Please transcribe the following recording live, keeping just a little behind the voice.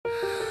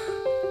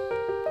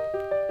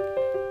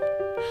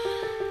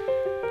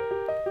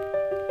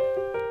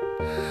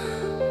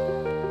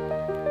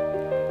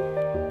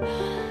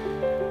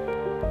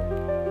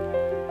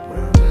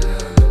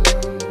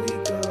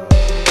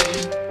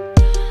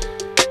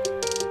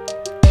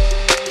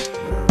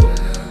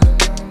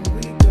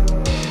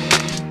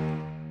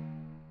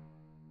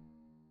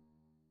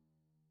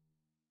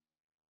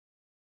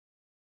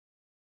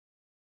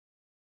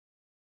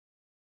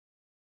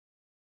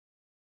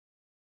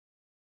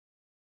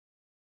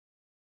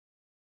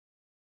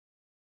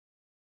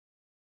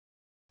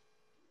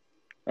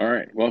All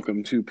right,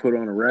 welcome to Put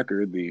on a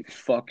Record, the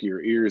Fuck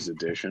Your Ears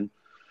edition.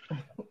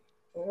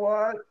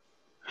 What?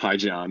 Hi,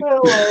 John.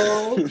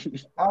 Hello,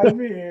 I'm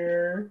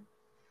here.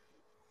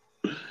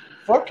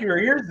 Fuck your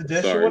ears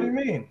edition. What do Sorry, you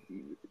mean?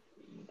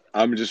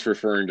 I'm just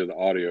referring to the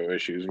audio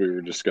issues we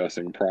were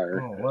discussing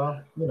prior.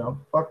 Oh well,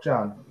 fuck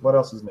John. What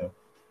else is new?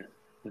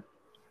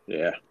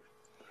 Yeah,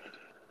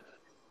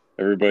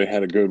 everybody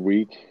had a good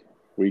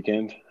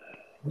weekend. It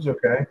was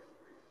okay.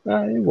 It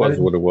I was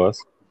didn't. what it was.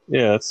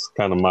 Yeah, that's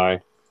kind of my.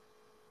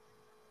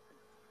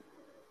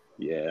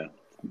 Yeah,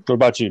 What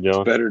about you, it's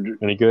Dylan? better. To,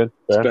 Any good?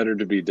 it's Yeah. better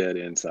to be dead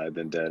inside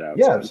than dead Yeah,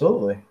 outside.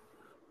 absolutely.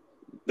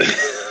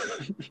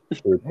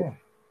 Yeah.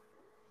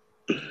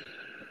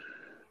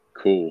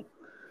 Cool.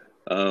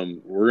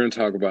 We're going to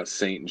talk about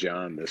Saint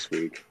John this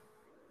week,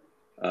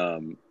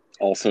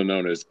 also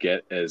known as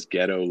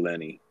Ghetto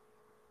Lenny.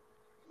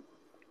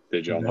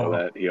 Did y'all know No,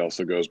 that he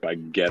also goes by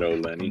Ghetto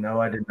Lenny? no,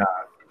 I did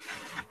not.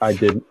 I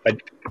did.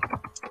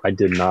 I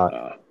did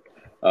not.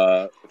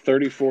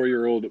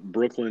 34-year-old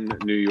Brooklyn,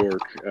 New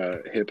York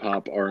hip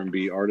hop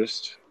R&B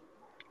artist,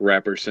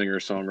 rapper, singer,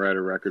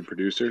 songwriter, record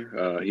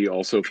producer. He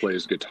also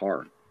plays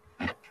guitar.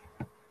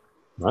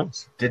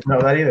 Nice. Didn't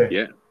know that either.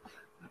 Yeah,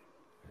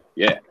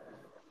 yeah.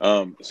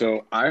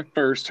 So I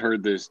first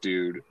heard this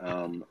dude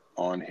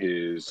on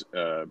his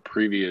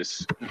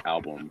previous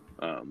album.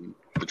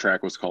 The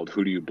track was called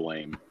 "Who Do You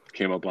Blame?"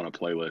 Came up on a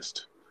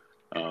playlist.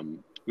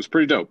 It was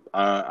pretty dope.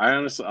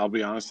 I'll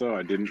be honest though,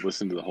 I didn't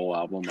listen to the whole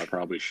album. I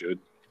probably should.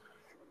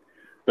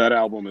 That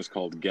album is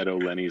called Ghetto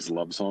Lenny's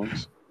Love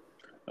Songs.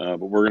 But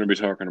we're going to be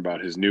talking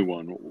about his new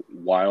one,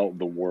 While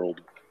the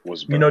World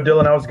Was Burning.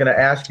 Dylan, I was going to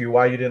ask you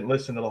why you didn't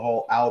listen to the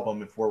whole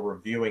album if we're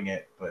reviewing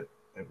it, but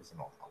it was an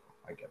old album.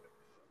 I get it.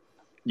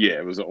 Yeah,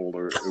 it was an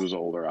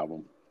older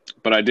album.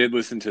 But I did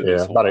listen to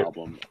this whole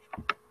album.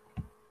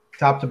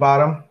 Top to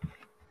bottom?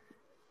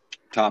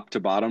 Top to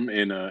bottom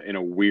in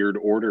a weird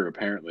order,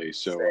 apparently.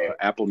 So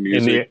Apple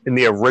Music in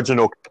the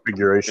original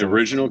configuration. The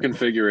original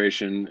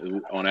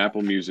configuration on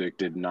Apple Music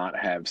did not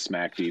have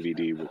Smack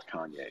DVD with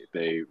Kanye.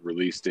 They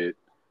released it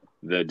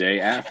the day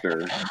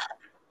after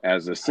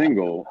as a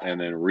single and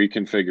then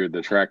reconfigured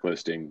the track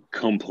listing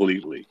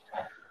completely.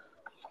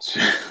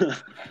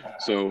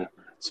 So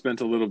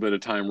spent a little bit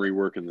of time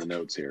reworking the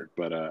notes here,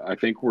 but I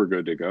think we're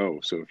good to go.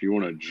 So if you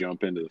want to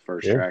jump into the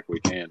first track, we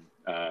can.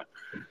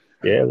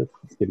 Yeah,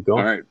 let's get it going.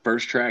 All right,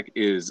 first track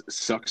is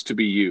Sucks to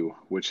Be You,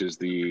 which is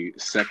the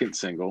second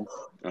single.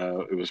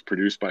 It was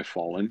produced by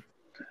Fallen.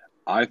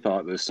 I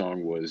thought this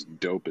song was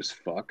dope as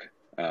fuck.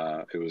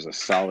 It was a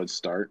solid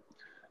start.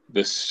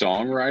 The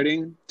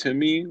songwriting, to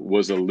me,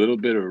 was a little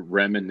bit of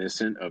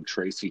reminiscent of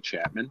Tracy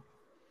Chapman.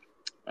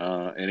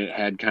 And it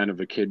had kind of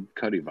a Kid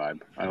Cudi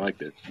vibe. I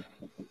liked it.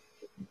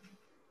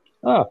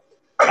 Oh,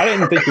 I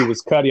didn't think it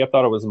was Cudi. I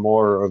thought it was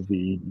more of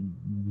the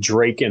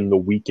Drake and The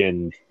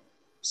Weeknd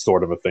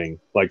sort of a thing.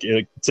 Like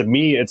to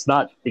me, it's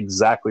not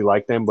exactly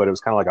like them, but it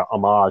was kind of like a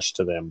homage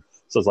to them.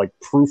 So it's like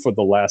proof of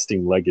the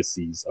lasting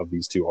legacies of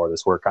these two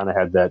artists, where it kind of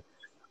had that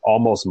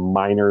almost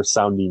minor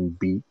sounding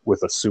beat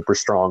with a super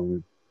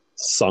strong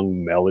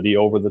sung melody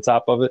over the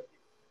top of it.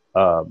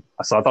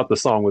 So I thought the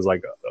song was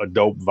like a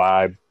dope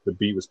vibe. The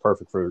beat was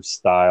perfect for the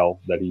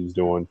style that he was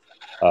doing.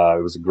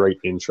 It was a great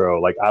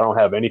intro. Like, I don't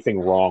have anything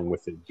wrong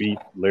with it. Beat,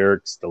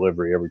 lyrics,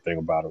 delivery, everything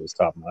about it was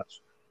top notch.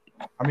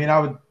 I mean, I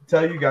would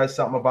tell you guys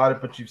something about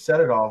it, but you've said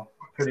it all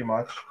pretty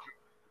much.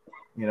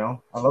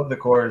 I love the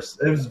chorus.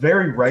 It was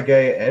very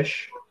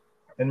reggae-ish,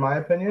 in my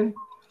opinion.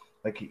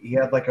 Like, he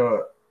had like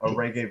a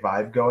reggae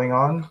vibe going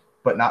on,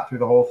 but not through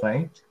the whole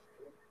thing.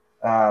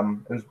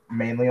 It was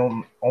mainly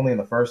only in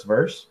the first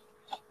verse.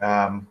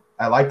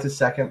 I liked his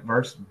second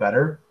verse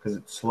better because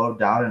it slowed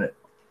down and it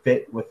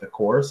fit with the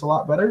chorus a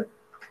lot better.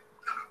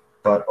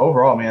 But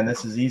overall, man,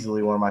 this is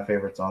easily one of my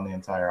favorites on the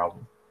entire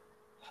album.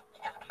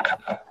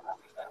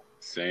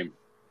 Same.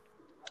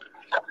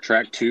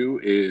 Track 2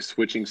 is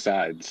Switching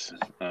Sides.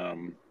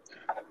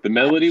 The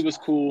melody was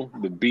cool.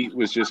 The beat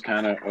was just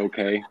kind of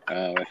okay.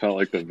 I felt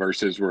like the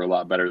verses were a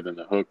lot better than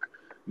the hook.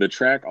 The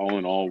track, all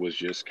in all, was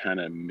just kind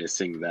of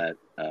missing that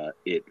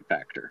it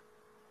factor.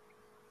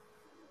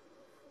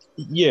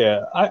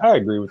 Yeah, I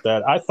agree with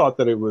that. I thought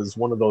that it was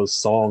one of those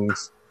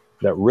songs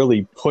that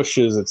really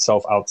pushes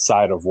itself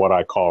outside of what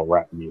I call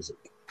rap music.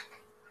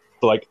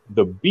 So, like,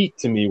 the beat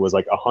to me was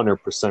like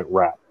 100%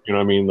 rap. You know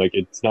what I mean? Like,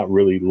 it's not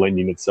really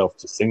lending itself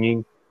to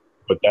singing,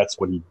 but that's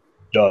what he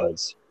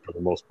does for the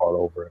most part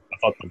over it. I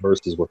thought the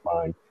verses were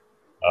fine.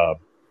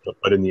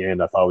 But in the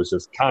end, I thought it was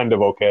just kind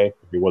of okay.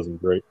 It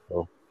wasn't great.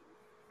 So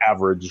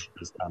average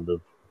is kind of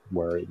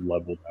where it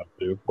leveled out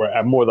to.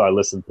 Where more that I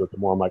listen to it, the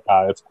more I'm like,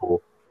 it's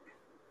cool.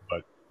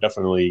 But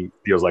definitely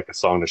feels like a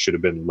song that should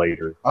have been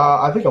later.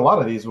 I think a lot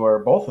of these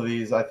both of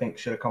these, I think,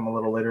 should have come a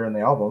little later in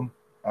the album.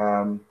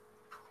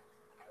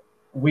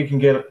 We can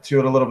get to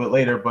it a little bit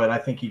later, but I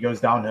think he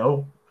goes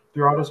downhill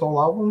throughout his whole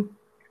album,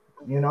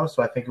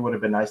 so I think it would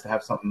have been nice to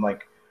have something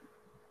like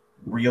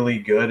really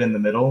good in the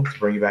middle to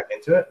bring you back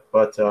into it.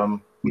 But I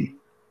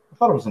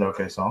thought it was an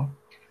okay song.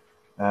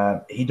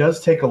 He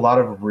does take a lot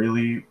of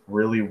really,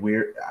 really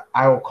weird,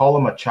 I will call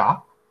him a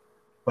chop,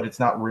 but it's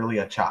not really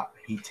a chop.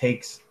 He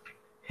takes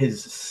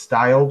his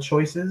style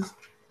choices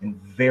in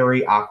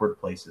very awkward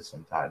places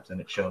sometimes, and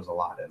it shows a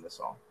lot in the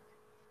song.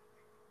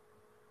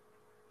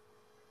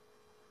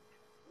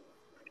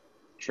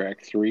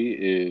 Track 3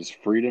 is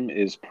Freedom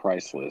is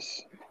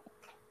Priceless.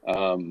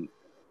 All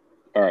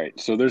right,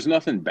 so there's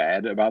nothing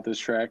bad about this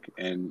track,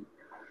 and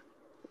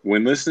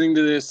when listening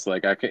to this,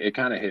 like it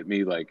kind of hit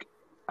me like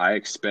I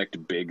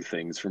expect big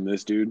things from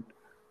this dude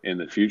in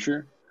the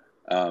future.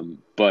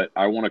 But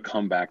I want to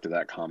come back to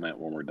that comment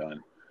when we're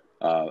done.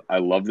 I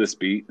love this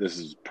beat. This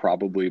is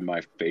probably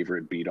my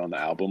favorite beat on the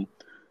album.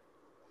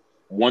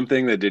 One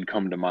thing that did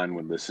come to mind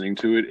when listening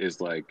to it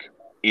is like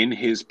in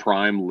his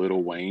prime,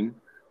 Lil Wayne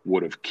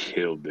would have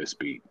killed this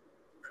beat.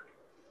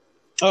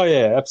 Oh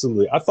yeah,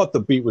 absolutely. I thought the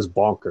beat was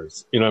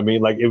bonkers. You know what I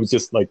mean? Like it was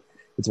just like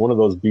it's one of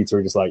those beats where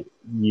you're just like,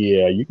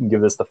 yeah, you can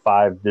give this to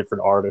 5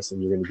 different artists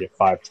and you're going to get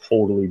 5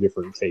 totally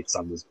different takes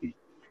on this beat.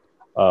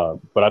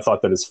 But I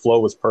thought that his flow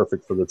was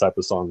perfect for the type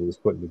of song he was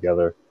putting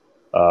together.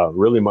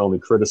 Really, my only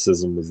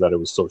criticism was that it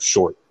was so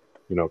short.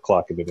 You know,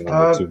 clocking it in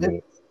under 2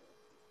 minutes.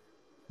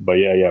 But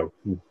yeah,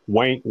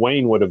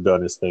 Wayne would have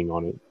done his thing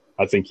on it.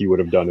 I think he would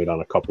have done it on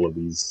a couple of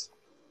these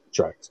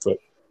tracks.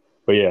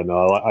 But yeah,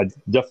 no, I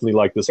definitely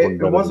like this one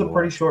better. It was a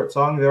pretty short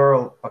song. There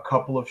are a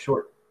couple of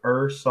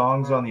shorter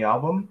songs on the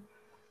album.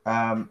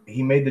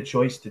 He made the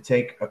choice to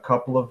take a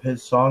couple of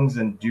his songs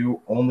and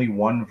do only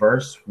one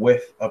verse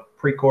with a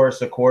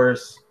pre-chorus, a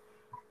chorus,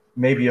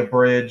 maybe a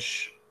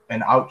bridge,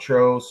 an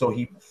outro. So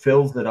he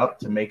fills it up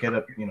to make it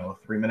a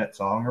 3-minute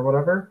song or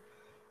whatever.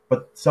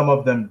 But some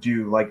of them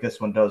do, like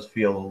this one does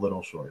feel a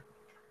little short.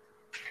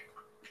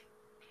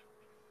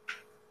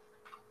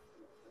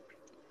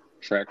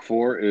 Track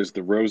 4 is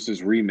the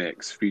Roses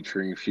remix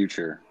featuring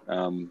Future.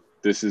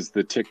 This is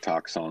the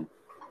TikTok song,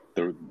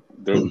 the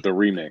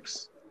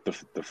remix,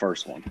 the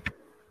first one.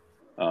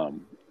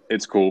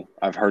 It's cool.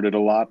 I've heard it a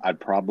lot. I'd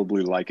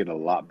probably like it a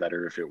lot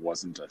better if it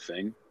wasn't a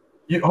thing.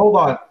 Hold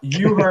on.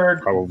 You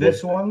heard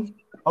this one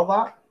a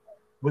lot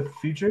with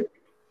Future?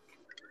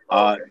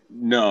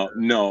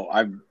 No.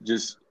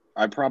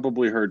 I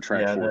probably heard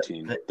track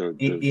 14,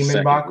 the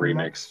second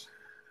remix.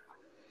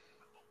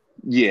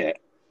 Yeah.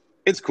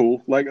 It's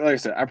cool. Like I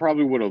said, I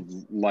probably would have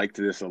liked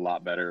this a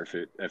lot better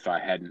if I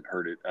hadn't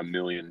heard it a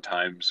million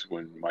times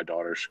when my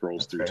daughter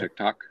scrolls through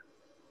TikTok,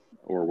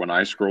 or when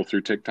I scroll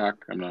through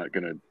TikTok. I'm not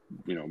gonna,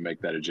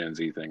 make that a Gen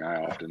Z thing.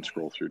 I often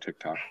scroll through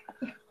TikTok.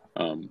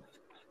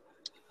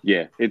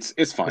 Yeah,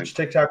 it's fine. Which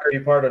TikTok are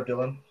you part of,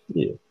 Dylan?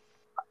 Yeah.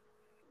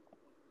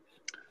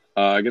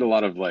 I get a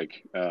lot of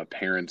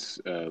parents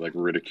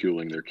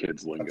ridiculing their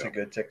kids' lingo. That's a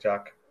good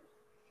TikTok.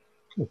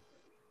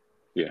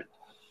 Yeah.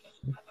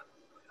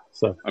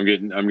 So I'm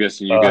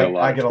guessing you get a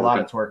lot. I get a lot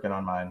of twerking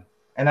on mine,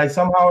 and I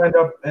somehow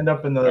end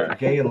up in the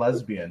gay and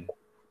lesbian,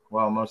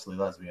 well, mostly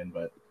lesbian,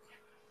 but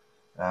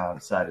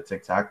side of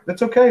TikTok.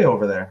 It's okay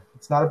over there.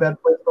 It's not a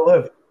bad place to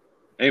live.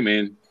 Hey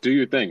man, do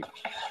your thing.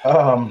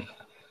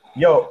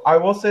 I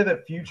will say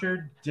that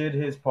Future did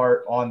his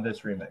part on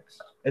this remix.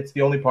 It's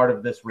the only part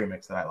of this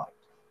remix that I liked.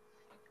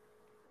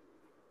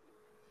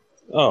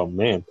 Oh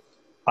man,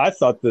 I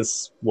thought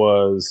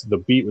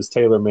the beat was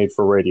tailor-made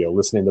for radio,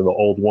 listening to the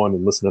old one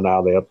and listening to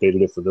how they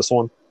updated it for this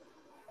one.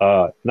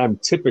 And I'm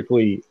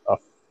typically a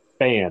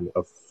fan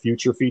of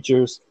Future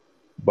features,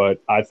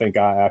 but I think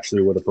I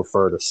actually would have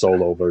preferred a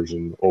solo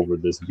version over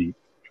this beat,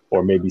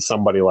 or maybe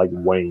somebody like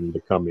Wayne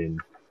to come in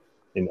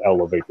and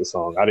elevate the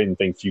song. I didn't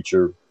think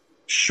Future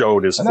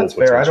showed his full potential.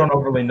 And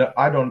that's fair.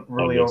 I don't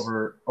really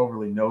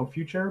overly know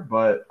Future,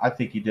 but I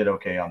think he did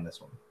okay on this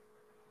one.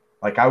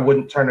 Like, I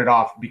wouldn't turn it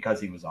off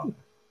because he was on there.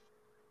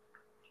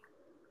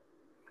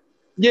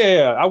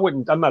 Yeah, I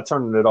wouldn't. I'm not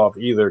turning it off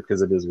either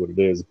because it is what it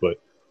is. But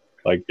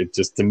it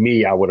just, to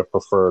me, I would have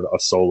preferred a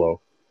solo,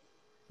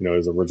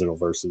 his original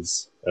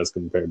verses as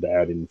compared to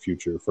adding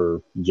Future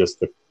for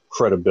just the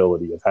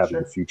credibility of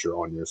having Future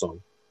on your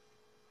song.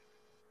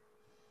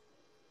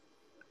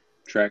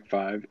 Track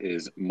 5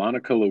 is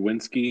Monica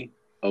Lewinsky,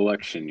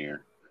 Election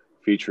Year,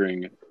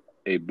 featuring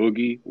A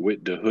Boogie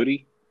with Da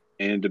Hoodie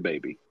and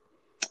DaBaby.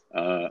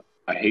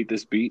 I hate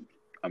this beat.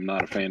 I'm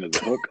not a fan of the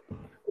hook.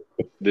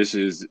 This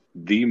is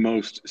the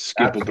most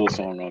skippable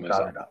song on this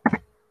album.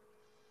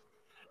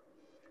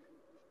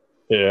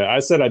 Yeah, I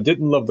said I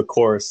didn't love the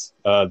chorus.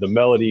 The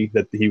melody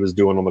that he was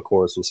doing on the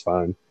chorus was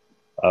fine.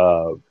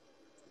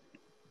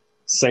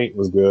 Saint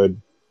was good.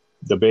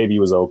 DaBaby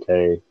was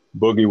okay.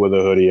 Boogie with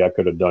a Hoodie I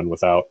could have done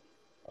without.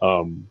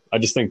 I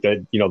just think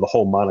that, the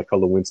whole Monica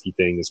Lewinsky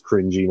thing is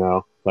cringy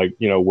now.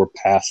 We're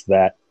past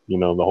that. The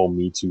whole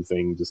Me Too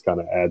thing just kind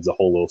of adds a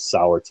whole little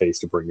sour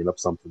taste to bringing up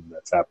something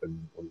that's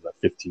happened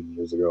 15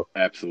 years ago.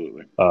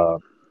 Absolutely.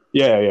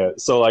 Yeah.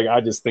 So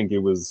I just think it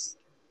wasn't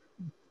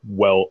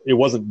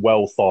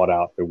well thought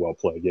out or well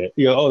played yet.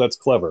 That's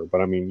clever. But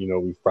I mean,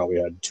 we've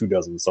probably had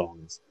 24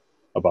 songs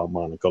about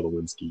Monica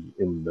Lewinsky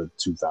in the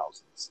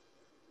 2000s.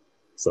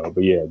 So,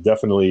 but yeah,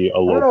 definitely a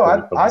low. I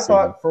don't know. I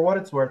thought, for what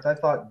it's worth, I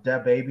thought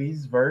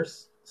DaBaby's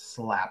verse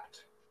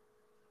slapped.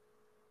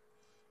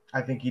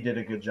 I think he did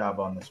a good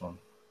job on this one.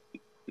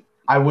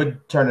 I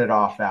would turn it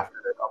off after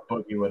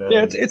Boogie would have.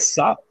 Yeah, it's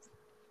soft.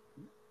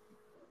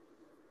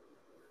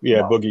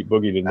 Yeah, No,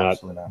 Boogie did not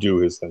absolutely not. do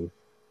his thing.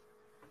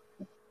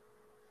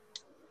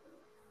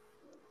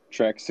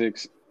 Track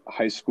 6,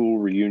 High School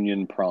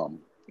Reunion Prom,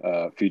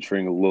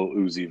 featuring Lil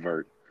Uzi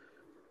Vert.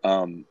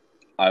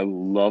 I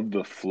love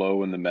the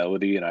flow and the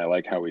melody, and I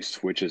like how he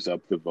switches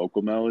up the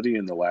vocal melody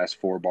in the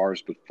last 4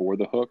 bars before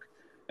the hook.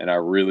 And I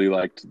really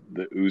liked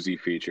the Uzi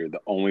feature.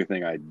 The only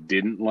thing I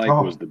didn't like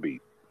was the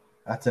beat.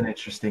 That's an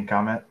interesting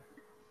comment.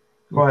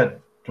 Go ahead,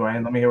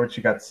 Dwayne. Let me hear what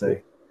you got to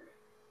say.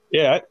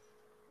 Yeah,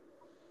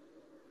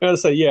 I gotta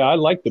say, yeah, I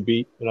liked the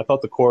beat, and I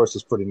thought the chorus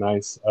was pretty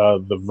nice.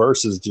 The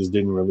verses just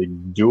didn't really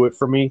do it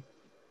for me.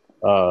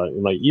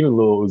 Like even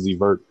Lil Uzi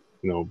Vert,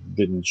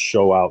 didn't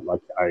show out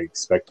like I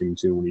expect him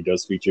to when he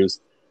does features.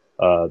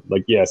 So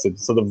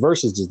the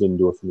verses just didn't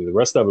do it for me. The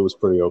rest of it was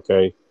pretty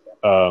okay,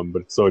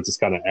 but so it just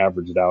kind of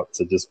averaged out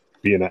to just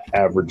being an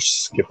average,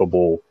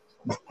 skippable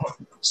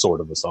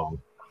sort of a song.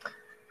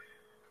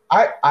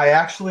 I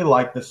actually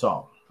like the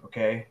song.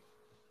 Okay,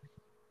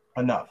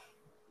 enough.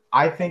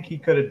 I think he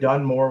could have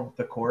done more with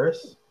the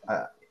chorus.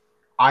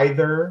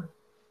 Either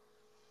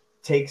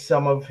take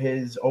some of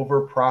his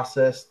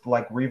over-processed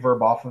like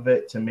reverb off of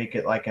it to make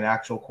it like an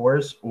actual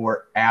chorus,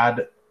 or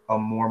add a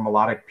more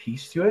melodic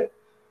piece to it.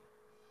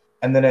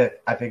 And then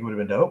I think it would have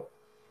been dope.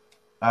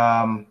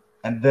 And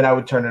then I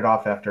would turn it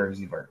off after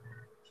Uzi Vert.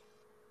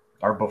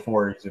 Or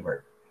before Uzi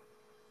Vert.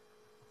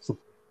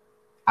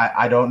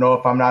 I don't know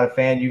if I'm not a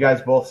fan. You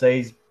guys both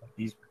say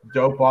he's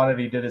dope on it.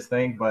 He did his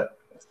thing, but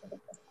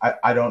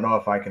I don't know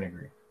if I can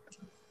agree.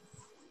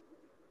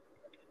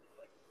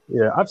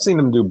 Yeah, I've seen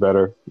him do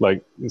better.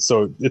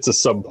 So it's a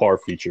subpar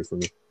feature for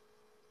me.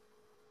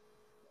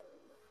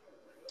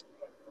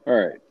 All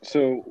right,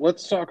 so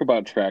let's talk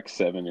about track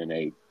 7 and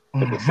 8.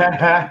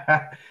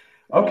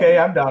 Okay,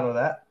 I'm down with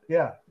that.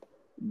 Yeah.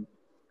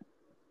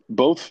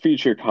 Both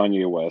feature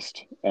Kanye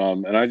West,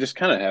 and I just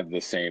kind of have the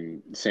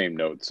same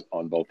notes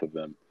on both of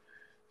them.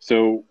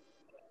 So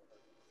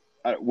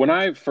when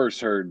I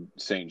first heard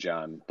St.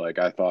 John,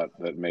 I thought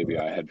that maybe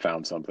I had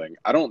found something.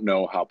 I don't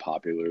know how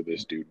popular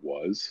this dude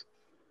was,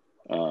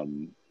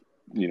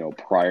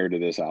 prior to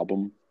this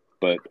album.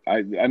 But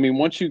I mean,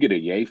 once you get a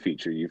Ye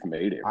feature, you've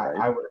made it, right?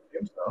 I would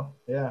assume so.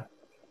 Yeah.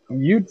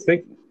 You'd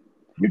think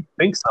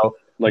so.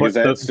 Is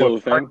that still a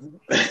thing?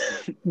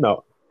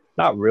 No,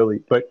 not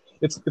really. But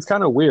it's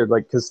kind of weird,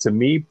 because to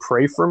me,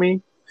 Pray For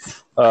Me,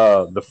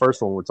 the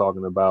first one we're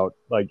talking about,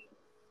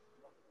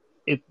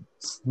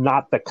 it's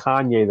not the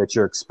Kanye that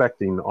you're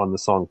expecting on the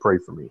song Pray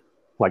For Me,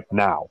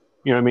 now.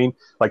 You know what I mean?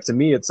 To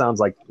me, it sounds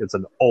like it's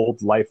an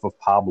old Life of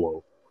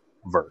Pablo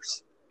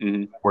verse,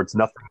 where it's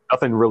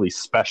nothing really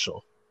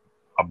special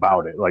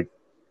about it.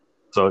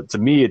 So to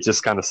me, it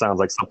just kind of sounds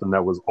like something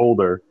that was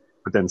older,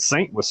 but then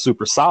Saint was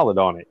super solid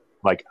on it.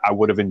 I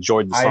would have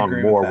enjoyed the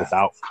song more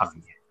without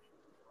Kanye.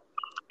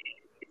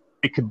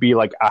 It could be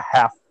a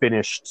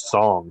half-finished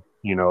song,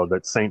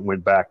 that Saint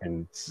went back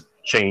and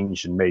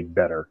changed and made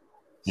better.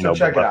 So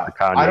check it out.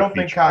 I don't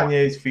think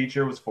Kanye's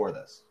feature was for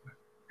this.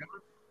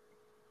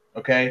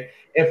 Okay?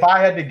 If I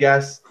had to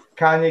guess,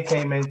 Kanye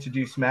came in to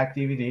do Smack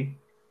DVD.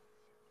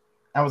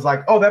 I was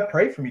like, oh, that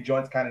Pray For Me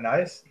joint's kind of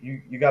nice.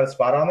 You got a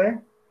spot on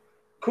there?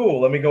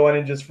 Cool. Let me go in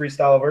and just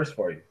freestyle a verse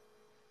for you.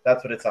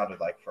 That's what it sounded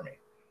like for me.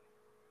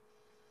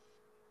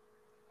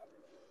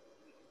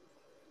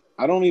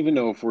 I don't even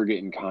know if we're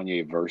getting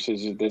Kanye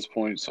verses at this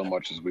point so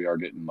much as we are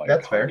getting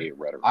That's Kanye fair.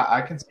 rhetoric.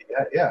 I can see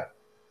that. Yeah.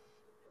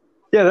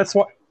 Yeah, that's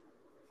why.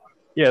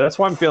 Yeah, that's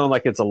why I'm feeling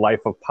like it's a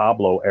Life of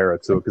Pablo era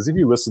to it. Because if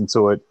you listen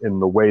to it in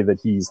the way that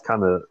he's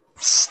kind of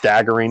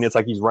staggering, it's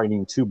like he's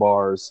writing 2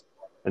 bars,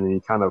 and then he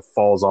kind of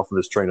falls off of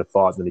his train of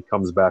thought, and then he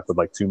comes back with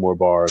 2 more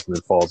bars, and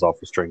then falls off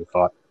his train of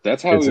thought.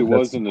 That's how he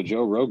was in the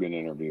Joe Rogan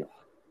interview.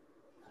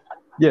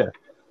 Yeah.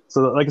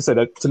 So, like I said,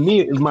 to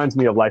me, it reminds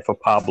me of Life of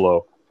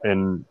Pablo,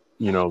 and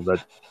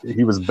that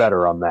he was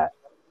better on that.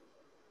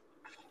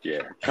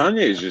 Yeah, Kanye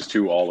is just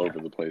too all over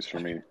the place for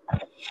me.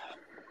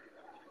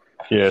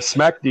 Yeah,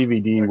 Smack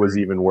DVD was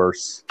even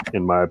worse,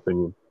 in my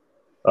opinion.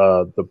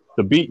 The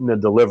beat and the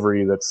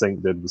delivery that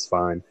Saint did was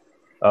fine.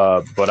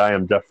 But I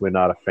am definitely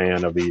not a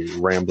fan of the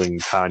rambling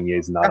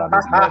Kanye's not on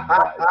his mud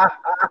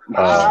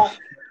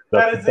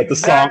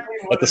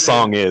vibe. The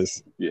song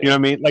is. Yeah. You know what I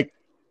mean?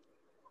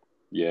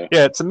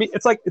 Yeah. To me,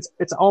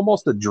 it's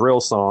almost a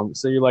drill song.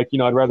 So you're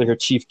I'd rather hear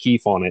Chief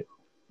Keef on it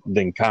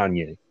than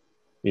Kanye.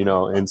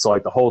 And so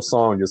the whole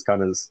song just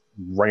kind of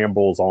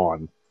rambles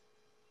on.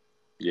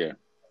 Yeah.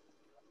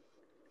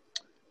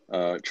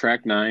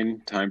 Track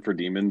 9, Time for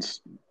Demons.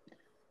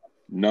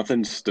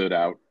 Nothing stood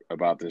out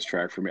about this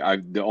track for me.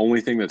 The only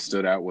thing that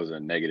stood out was a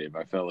negative.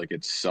 I felt like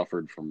it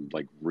suffered from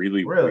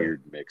really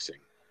weird mixing.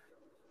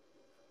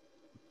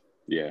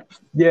 Yeah.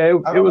 Yeah,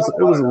 it was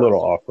a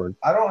little awkward.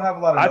 I don't have a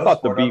lot of notes. I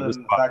thought the beat was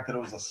the fact that it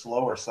was a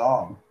slower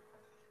song.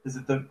 Does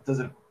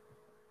it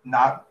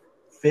not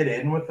fit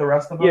in with the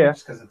rest of them? Yeah.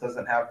 Just because it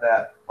doesn't have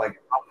that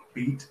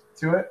beat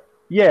to it?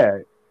 Yeah.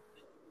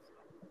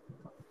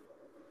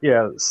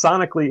 Yeah,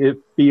 sonically it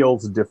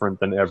feels different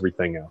than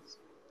everything else.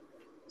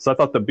 So I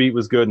thought the beat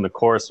was good and the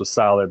chorus was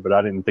solid, but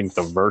I didn't think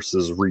the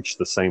verses reached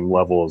the same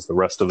level as the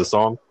rest of the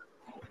song.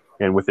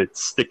 And with it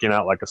sticking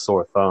out like a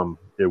sore thumb,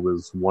 it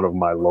was one of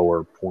my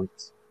lower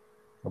points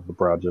of the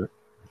project.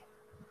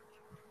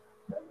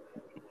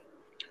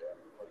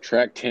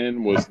 Track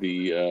 10 was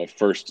the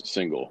first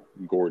single,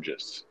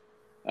 Gorgeous.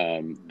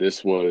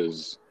 This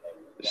was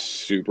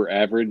super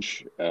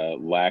average,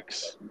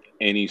 lacks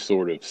any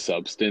sort of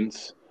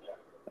substance.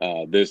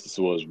 This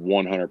was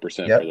 100%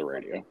 for the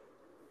radio.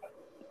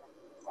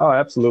 Oh,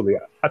 absolutely.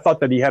 I thought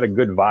that he had a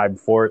good vibe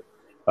for it.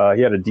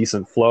 He had a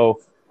decent flow.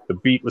 The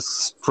beat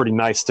was pretty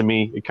nice to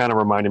me. It kind of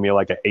reminded me of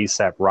like an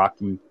A$AP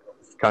Rocky,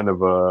 kind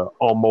of a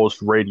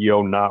almost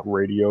radio, not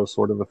radio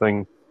sort of a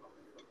thing.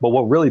 But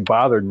what really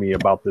bothered me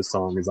about this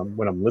song is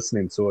when I'm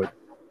listening to it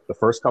the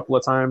first couple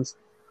of times,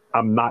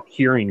 I'm not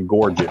hearing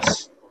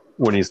Gorgeous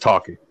when he's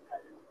talking.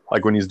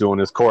 Like when he's doing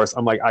his chorus,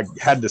 I'm like, I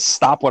had to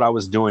stop what I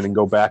was doing and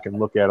go back and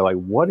look at it. Like,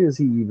 what is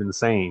he even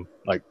saying?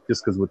 Like,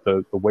 just because with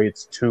the way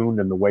it's tuned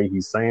and the way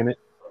he's saying it,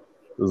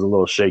 it was a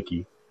little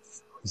shaky.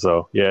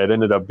 So, yeah, it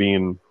ended up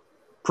being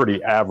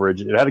pretty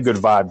average. It had a good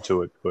vibe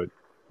to it, but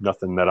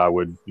nothing that I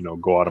would,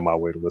 go out of my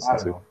way to listen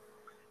to. It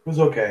was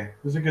okay.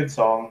 It was a good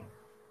song.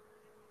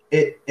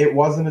 It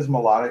wasn't as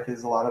melodic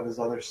as a lot of his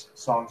other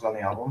songs on the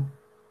album.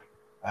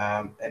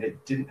 And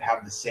it didn't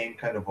have the same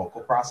kind of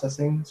vocal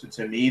processing. So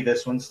to me,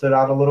 this one stood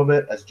out a little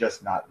bit as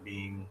just not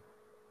being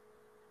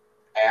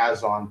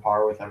as on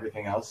par with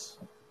everything else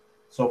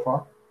so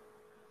far.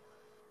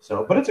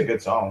 So, but it's a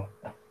good song.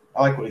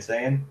 I like what he's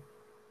saying.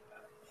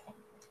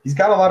 He's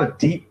got a lot of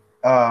deep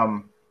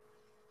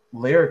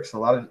lyrics.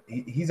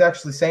 He's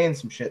actually saying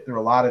some shit through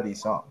a lot of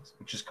these songs,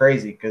 which is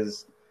crazy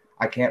because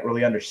I can't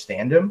really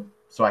understand him.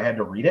 So I had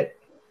to read it.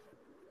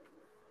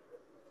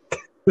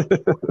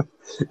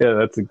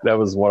 Yeah, that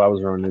was what I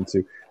was running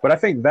into. But I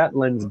think that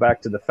lends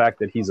back to the fact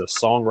that he's a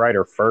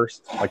songwriter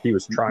first. Like he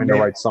was trying to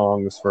write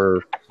songs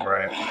for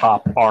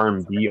pop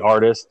R&B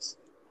artists,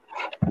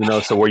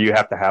 so where you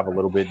have to have a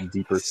little bit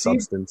deeper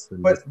substance.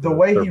 But the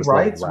way he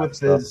writes with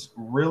his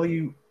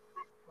really,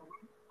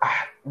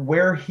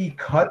 where he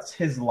cuts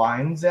his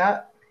lines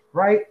at,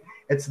 right?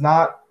 It's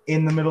not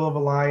in the middle of a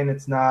line.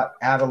 It's not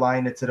at a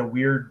line. It's at a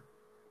weird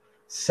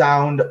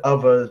sound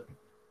of a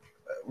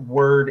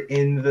word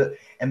and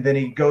then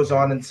he goes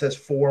on and says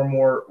 4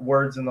 more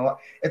words in the line.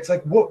 It's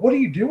like, what are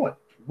you doing?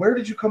 Where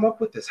did you come up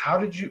with this?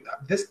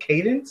 This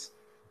cadence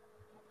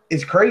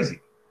is crazy.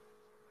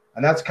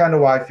 And that's kind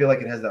of why I feel like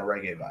it has that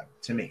reggae vibe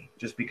to me,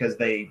 just because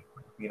they,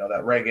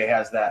 that reggae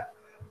has that,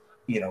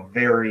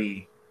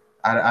 very,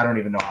 I don't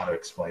even know how to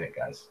explain it,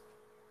 guys.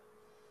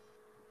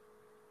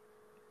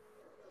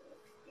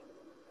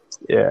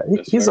 Yeah,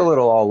 he's a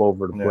little all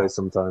over the place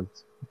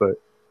sometimes, but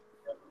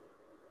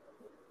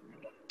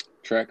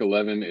track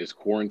 11 is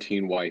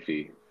Quarantine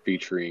Wifey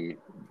featuring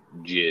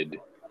JID,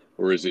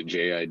 or is it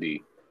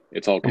JID?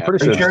 It's all capital.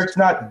 Pretty sure it's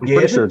not. I'm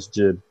pretty sure it's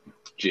JID.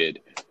 JID.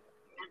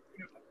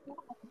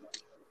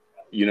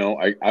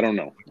 I don't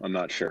know. I'm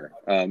not sure.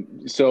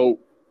 So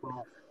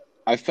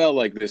I felt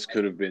like this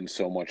could have been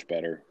so much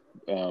better.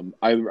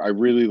 I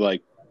really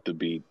liked the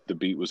beat. The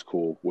beat was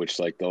cool, which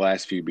like the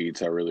last few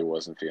beats I really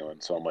wasn't feeling.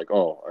 So I'm like,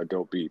 oh, a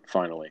dope beat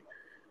finally.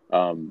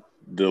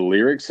 The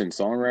lyrics and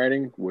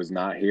songwriting was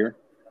not here.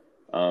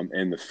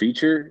 And the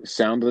feature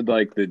sounded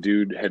like the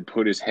dude had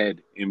put his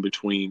head in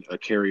between a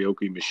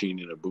karaoke machine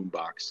and a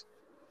boombox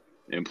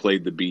and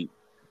played the beat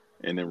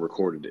and then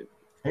recorded it.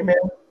 Hey, man.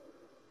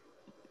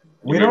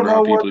 We don't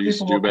know what people used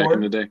to do back in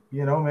the day.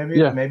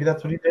 Maybe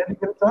that's what he did to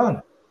get it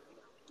done.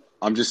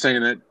 I'm just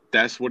saying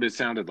that's what it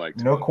sounded like.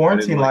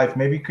 Quarantine life.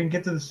 Maybe you couldn't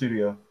get to the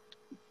studio.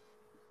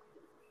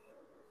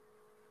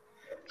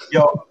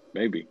 Yo.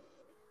 Maybe.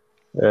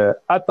 Yeah,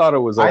 I thought it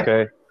was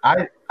okay.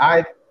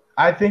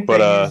 I think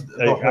they used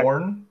the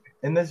horn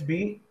in this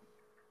beat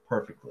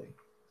perfectly.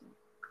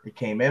 It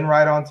came in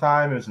right on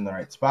time. It was in the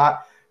right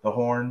spot. The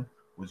horn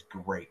was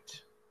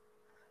great.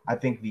 I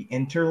think the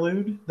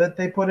interlude that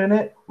they put in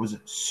it was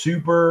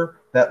super.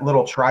 That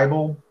little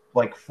tribal,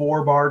 like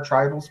 4-bar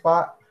tribal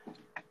spot,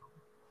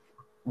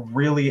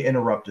 really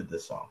interrupted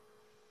this song.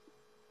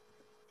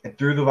 It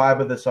threw the vibe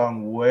of the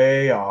song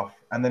way off.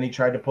 And then he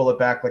tried to pull it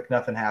back like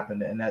nothing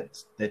happened. And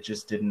that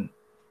just didn't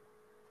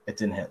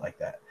hit like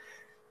that.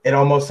 It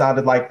almost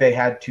sounded like they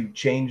had to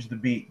change the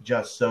beat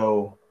just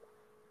so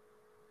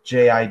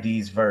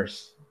JID's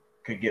verse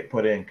could get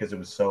put in because it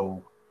was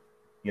so,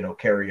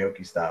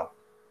 karaoke style.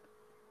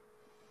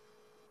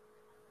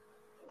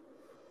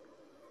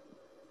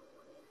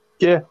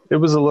 Yeah, it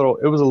was a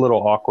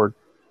little awkward.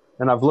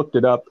 And I've looked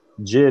it up.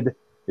 JID,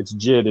 it's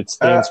JID. It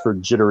stands for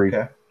jittery.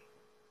 Okay.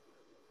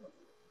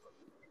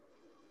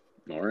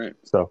 All right.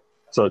 So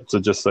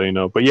just so you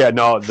know. But yeah,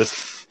 no,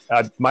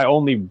 my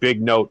only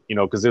big note,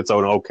 because it's an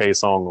okay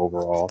song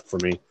overall for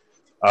me.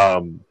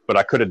 But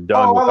I could have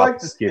done without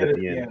the skit at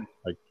the end.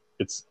 Like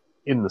it's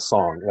in the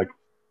song. Like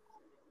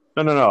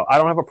no. I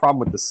don't have a problem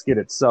with the skit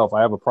itself. I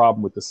have a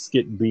problem with the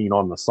skit being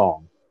on the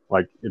song.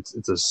 Like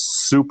it's a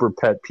super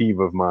pet peeve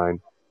of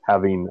mine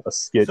having a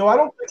skit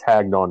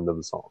tagged onto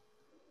the song.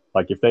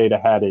 Like if they'd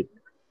have had it,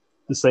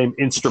 the same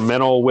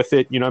instrumental with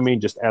it. You know what I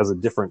mean? Just as a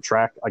different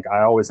track. Like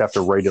I always have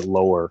to rate it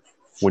lower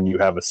when you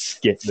have a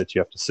skit that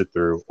you have to sit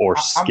through or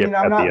skip. I'm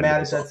at not the end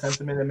mad of the at that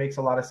sentiment. It makes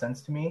a lot of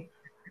sense to me.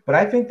 But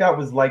I think that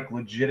was like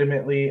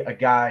legitimately a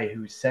guy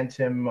who sent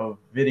him a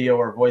video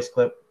or voice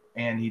clip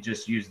and he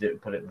just used it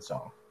and put it in the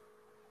song.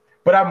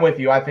 But I'm with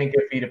you. I think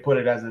if he'd have put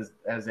it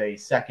as a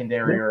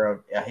secondary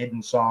or a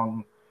hidden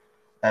song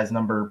as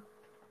number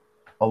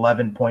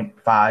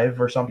 11.5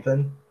 or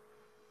something,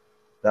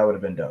 that would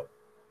have been dope.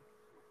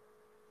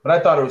 But I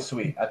thought it was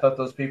sweet. I thought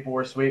those people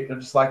were sweet. They're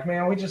just like,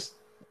 man, we just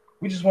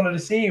wanted to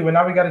see you, and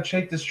now we got to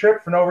take this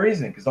trip for no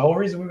reason because the whole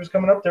reason we was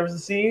coming up there was to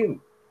see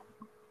you.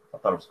 I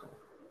thought it was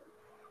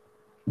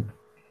cool.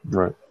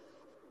 Right.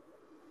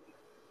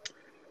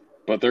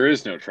 But there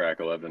is no track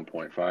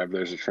 11.5.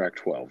 There's a track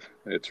 12.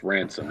 It's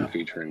Ransom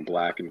featuring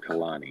Black and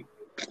Kalani.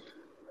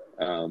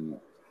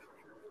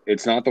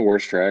 It's not the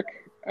worst track.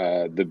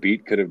 The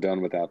beat could have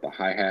done without the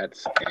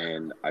hi-hats,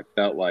 and I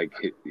felt like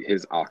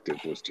his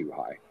octave was too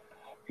high.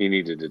 He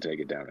needed to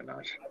take it down a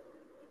notch.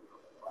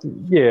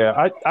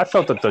 Yeah, I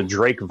felt that the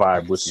Drake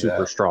vibe was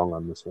super strong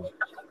on this one.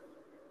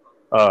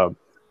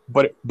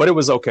 But it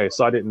was okay,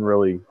 so I didn't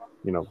really,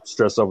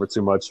 stress over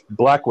too much.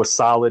 Black was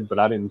solid, but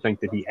I didn't think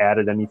that he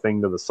added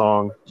anything to the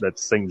song that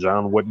St.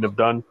 John wouldn't have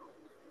done.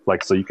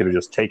 Like, so you could have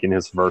just taken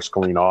his verse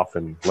clean off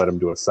and let him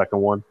do a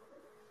second one.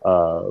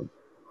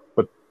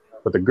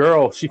 But the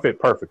girl, she fit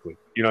perfectly.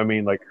 You know what I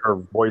mean? Like, her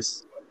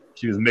voice,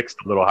 she was mixed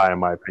a little high in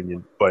my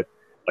opinion, but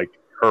like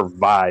her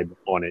vibe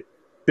on it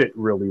fit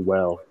really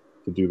well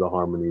to do the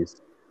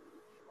harmonies.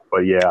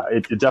 But yeah,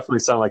 it definitely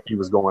sounded like he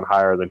was going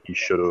higher than he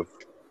should have.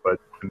 But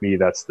to me,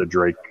 that's the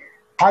Drake.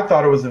 I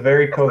thought it was a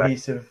very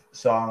cohesive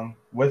song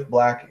with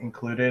Black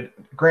included.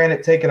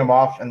 Granted, taking him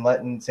off and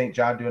letting St.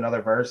 John do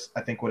another verse,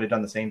 I think would have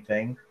done the same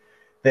thing.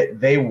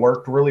 They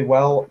worked really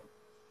well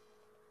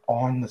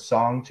on the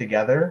song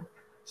together,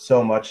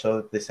 so much so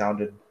that they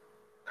sounded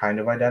kind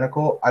of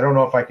identical. I don't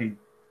know if I could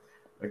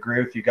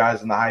agree with you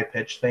guys on the high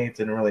pitch thing. It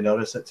didn't really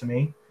notice it to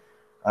me.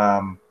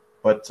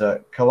 But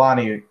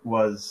Kalani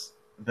was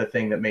the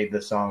thing that made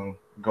the song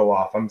go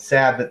off. I'm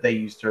sad that they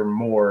used her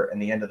more in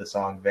the end of the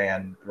song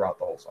than throughout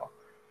the whole song.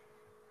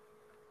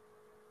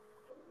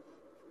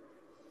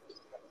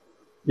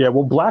 Yeah,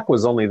 well, Black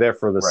was only there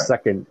for the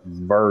second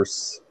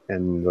verse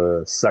and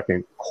the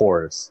second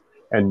chorus.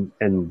 And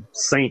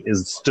Saint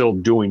is still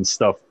doing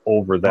stuff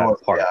over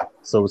that part. Yeah.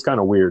 So it was kind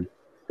of weird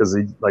because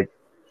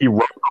he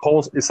wrote the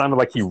whole. It sounded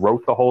like he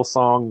wrote the whole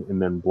song,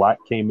 and then Black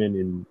came in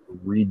and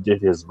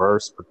redid his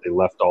verse, but they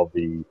left all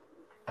the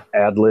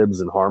ad libs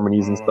and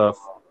harmonies and stuff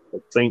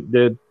like Saint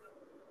did.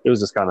 It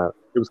was just kind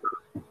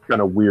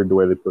of weird the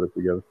way they put it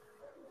together.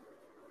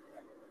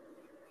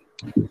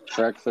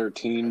 Track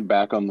 13,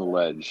 Back on the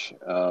Ledge.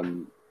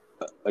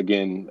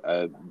 Again,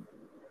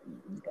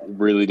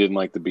 really didn't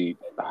like the beat.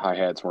 The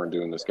hi-hats weren't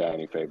doing this guy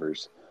any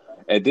favors.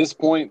 At this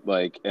point,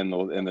 like in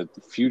the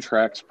few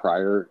tracks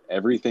prior,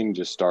 everything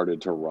just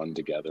started to run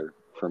together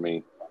for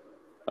me.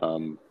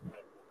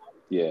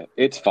 Yeah,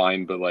 it's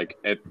fine, but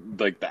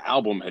the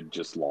album had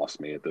just lost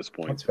me at this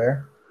point. That's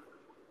fair.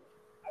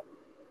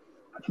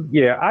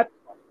 Yeah,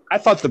 I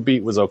thought the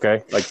beat was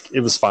okay. Like,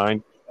 it was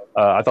fine.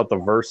 I thought the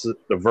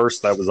verse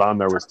that was on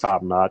there was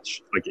top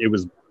notch. Like, it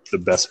was the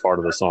best part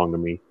of the song to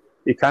me.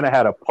 It kind of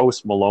had a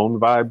Post Malone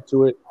vibe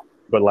to it,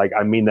 but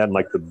I mean that in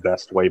the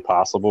best way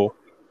possible.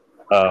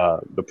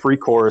 The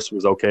pre-chorus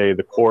was okay.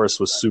 The chorus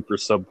was super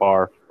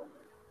subpar.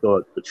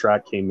 The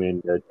track came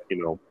in at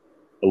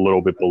a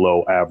little bit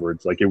below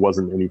average. Like, it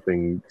wasn't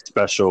anything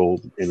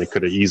special, and it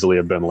could have easily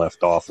have been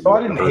left off. So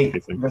I didn't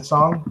hate the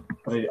song,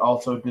 but I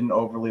also didn't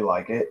overly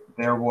like it.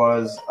 There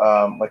was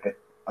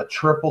a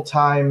triple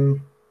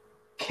time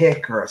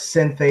kick or a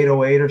synth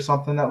 808 or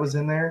something that was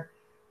in there.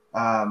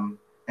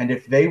 And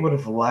if they would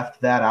have left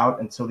that out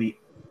until the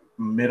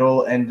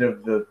middle end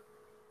of the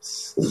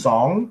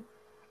song,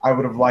 I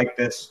would have liked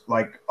this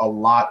a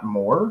lot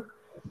more.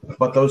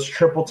 But those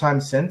triple time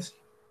synths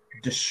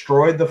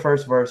destroyed the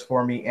first verse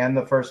for me and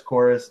the first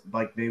chorus.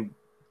 They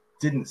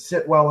didn't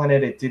sit well in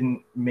it. It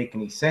didn't make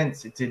any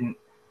sense. I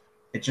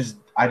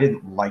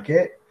didn't like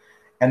it.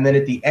 And then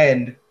at the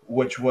end,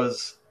 which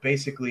was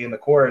basically in the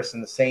chorus,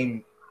 in the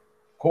same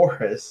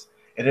chorus,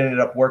 it ended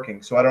up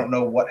working. So I don't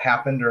know what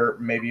happened, or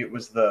maybe it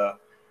was the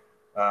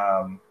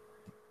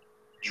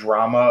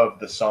drama of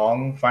the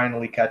song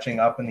finally catching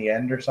up in the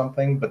end or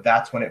something, but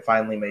that's when it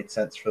finally made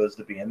sense for those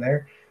to be in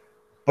there.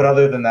 But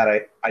other than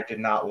that, I did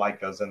not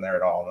like those in there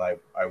at all, and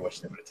I wish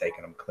they would have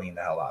taken them clean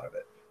the hell out of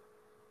it.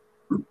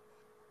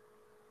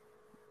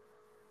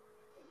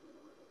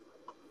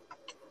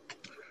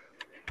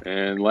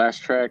 And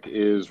last track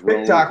is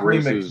TikTok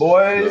remix,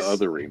 boys. The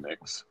other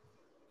remix.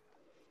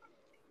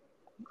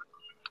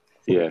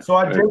 Yeah. So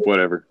I did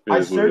whatever.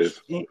 I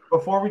searched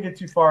before we get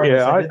too far.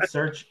 Yeah, I did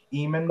search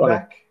Eamon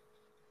Beck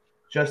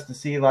just to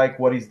see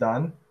what he's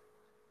done,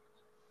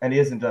 and he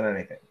hasn't done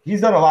anything.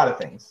 He's done a lot of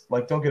things.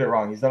 Don't get it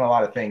wrong, he's done a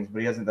lot of things, but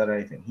he hasn't done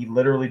anything. He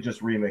literally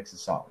just remixes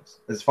songs,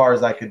 as far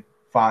as I could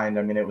find.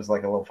 I mean, it was a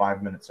little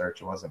 5-minute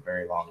search. It wasn't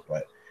very long,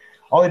 but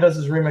all he does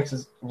is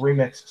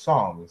remix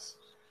songs.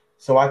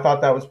 So I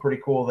thought that was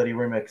pretty cool that he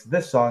remixed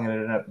this song and it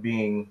ended up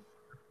being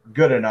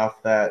good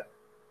enough that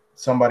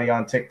somebody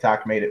on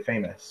TikTok made it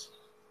famous.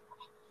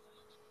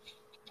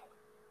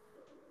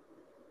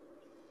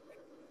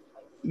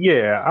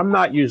 Yeah, I'm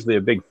not usually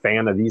a big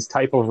fan of these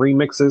type of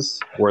remixes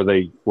where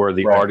the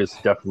Right.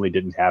 artist definitely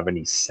didn't have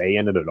any say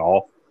in it at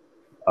all.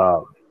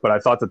 But I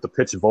thought that the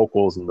pitch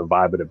vocals and the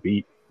vibe of the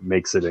beat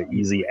makes it an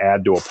easy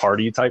add to a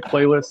party type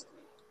playlist.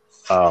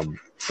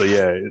 So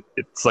yeah,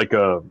 it's like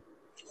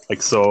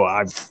so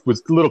I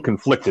was a little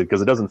conflicted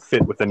because it doesn't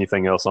fit with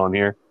anything else on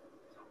here.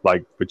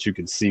 Like, but you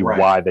can see Right.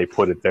 why they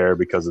put it there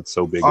because it's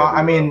so big. I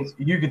everywhere mean, else.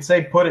 you could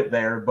say put it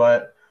there,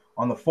 but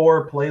on the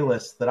 4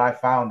 playlists that I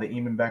found, the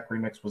Eamon Beck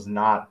remix was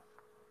not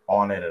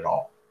on it at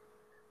all.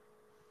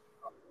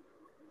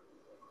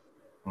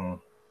 Oh,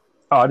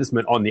 I just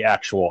meant on the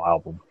actual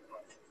album,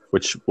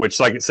 which,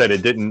 like I said,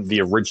 it didn't.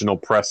 The original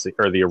press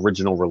or the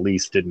original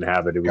release didn't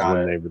have it. It was Got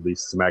when it. they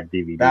released Smack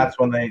DVD. That's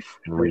when they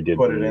and redid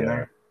put it in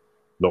there.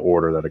 The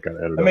order that it got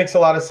edited. That makes a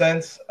lot of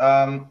sense.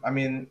 I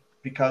mean,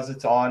 because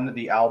it's on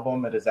the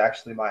album, it is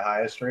actually my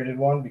highest rated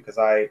one because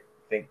I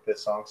think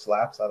this song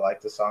slaps. I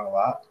like this song a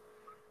lot.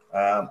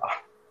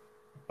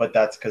 But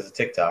that's because of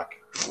TikTok.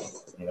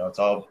 You know, it's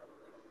all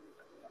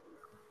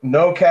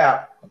no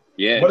cap.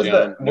 Yeah, What,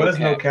 John, what does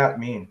no cap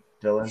mean,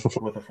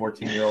 Dylan, with a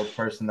 14-year-old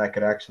person that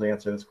could actually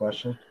answer this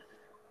question?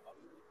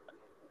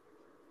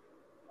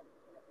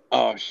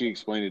 Oh, she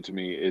explained it to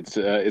me. It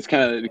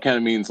kind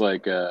of means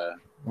like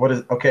What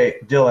is okay,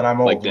 Dylan? I'm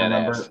old. Like dead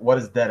remember ass. what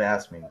does dead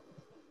ass mean?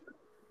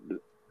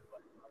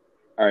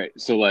 all right.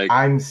 So like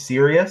I'm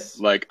serious.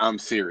 like I'm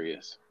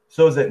serious.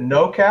 So is it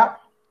no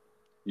cap?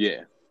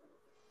 Yeah,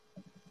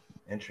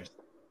 Interesting.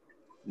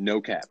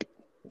 no cap.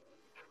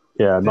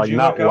 Yeah, Did like you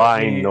not look up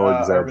lying, the, no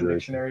Urban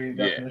exaggeration. Dictionary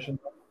Yeah. definition?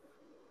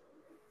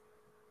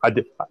 I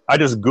did. I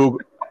just Googled.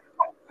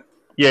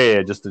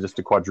 Yeah, just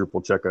to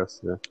quadruple check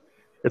us. Yeah,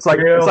 it's like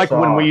Real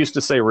when we talk. used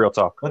to say real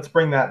talk. Let's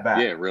bring that back.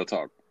 Yeah, real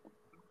talk.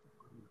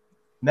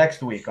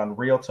 Next week on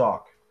Real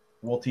Talk,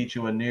 we'll teach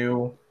you a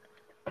new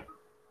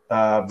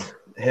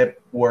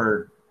hip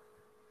word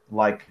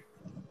like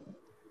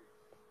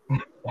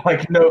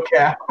no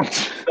cap.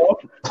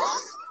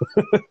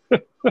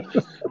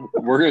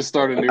 We're gonna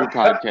start a new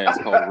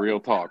podcast called Real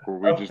Talk, where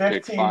we A just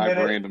pick 5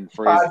 15-minute random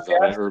phrases out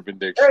podcast. of Urban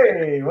Dictionary.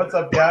 Hey, what's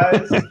up,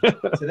 guys?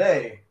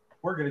 Today,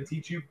 we're going to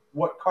teach you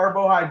what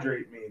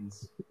carbohydrate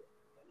means.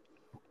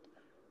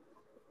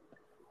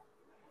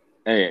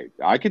 Hey,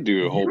 I could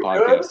do a whole You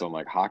podcast could. on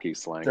like hockey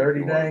slang. if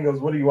Dirty you want.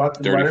 dangles. What are you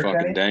watching? Dirty Letterkenny?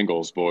 fucking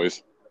dangles,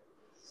 boys.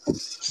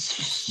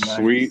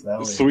 Sweet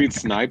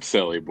snipe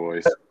selly,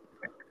 boys.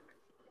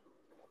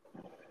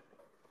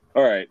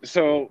 All right,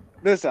 so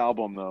this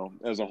album though,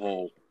 as a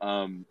whole,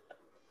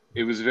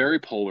 it was very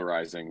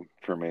polarizing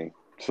for me.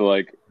 So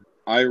like,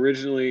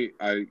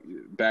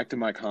 back to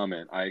my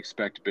comment, I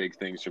expect big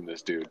things from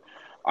this dude.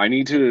 I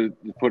need to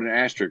put an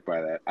asterisk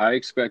by that. I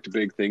expect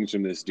big things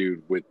from this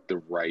dude with the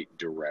right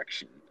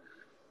direction.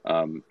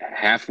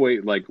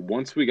 Halfway, like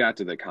once we got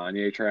to the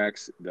Kanye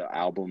tracks, the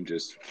album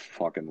just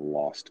fucking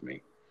lost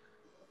me.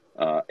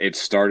 It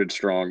started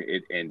strong,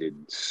 it ended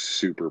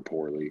super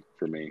poorly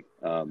for me.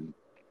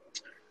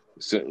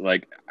 So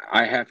like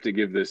I have to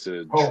give this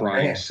a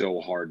trying man.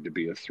 so hard to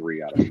be a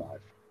 3 out of 5.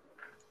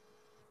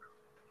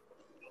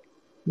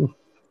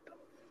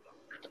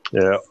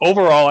 Yeah,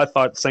 overall, I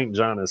thought St.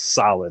 John is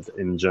solid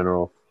in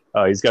general.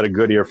 He's got a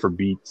good ear for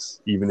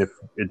beats. Even if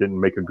it didn't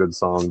make a good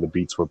song, the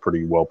beats were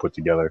pretty well put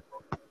together.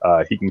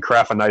 He can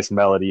craft a nice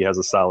melody, he has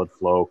a solid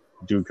flow.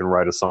 Dude can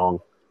write a song.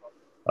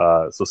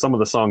 So some of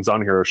the songs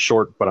on here are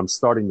short, but I'm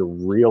starting to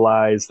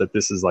realize that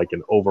this is like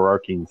an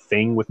overarching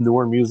thing with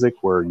newer music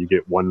where you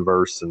get one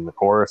verse and the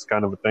chorus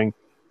kind of a thing.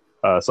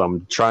 So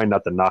I'm trying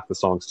not to knock the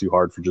songs too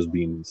hard for just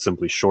being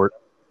simply short.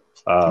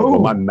 But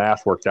my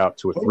math worked out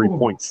to a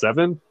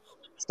 3.7.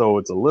 So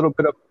it's a little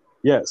bit of,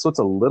 so it's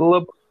a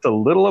little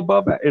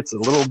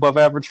above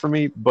average for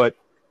me, but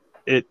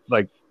it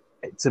like,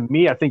 to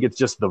me, I think it's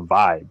just the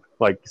vibe.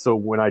 Like, so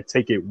when I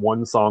take it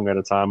one song at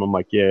a time, I'm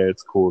like, yeah,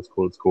 it's cool.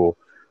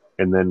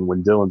 And then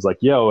when Dylan's like,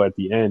 yo, at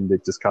the end,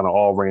 it just kind of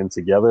all ran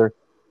together.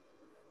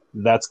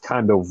 That's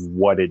kind of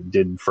what it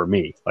did for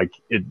me. Like,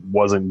 it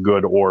wasn't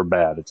good or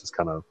bad. It just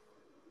kind of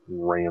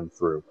ran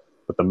through.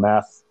 But the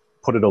math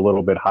put it a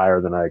little bit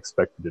higher than I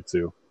expected it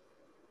to.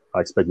 I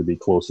expected it to be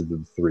closer to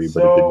the 3,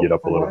 but it did get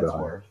up a little bit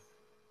higher.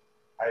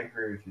 I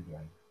agree with you,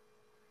 Dwayne.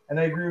 And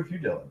I agree with you,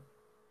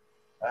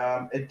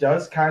 Dylan. It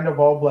does kind of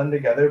all blend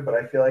together, but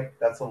I feel like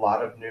that's a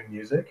lot of new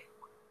music.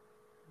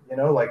 You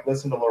know, like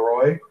listen to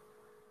Leroy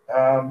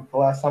the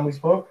last time we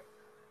spoke.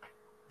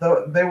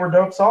 They were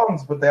dope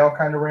songs, but they all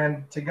kind of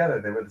ran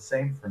together. They were the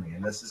same for me.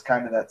 And this is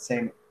kind of that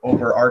same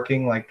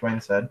overarching, like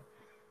Dwayne said,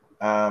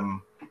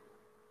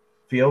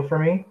 feel for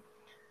me.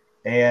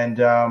 And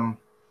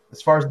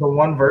as far as the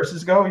one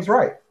verses go, he's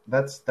right.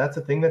 That's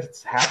a thing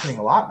that's happening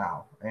a lot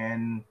now.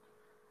 And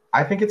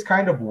I think it's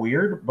kind of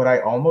weird, but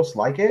I almost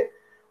like it.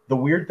 The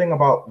weird thing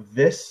about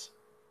this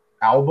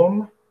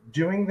album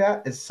doing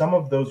that is some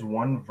of those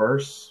one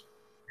verse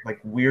like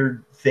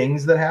weird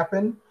things that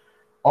happen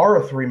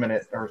are a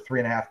 3-minute or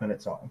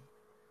 3.5-minute song.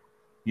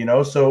 You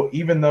know, so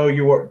even though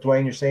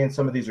Dwayne, you're saying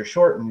some of these are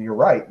short, and you're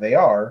right, they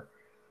are.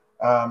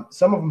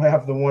 Some of them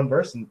have the one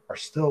verse and are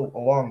still a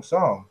long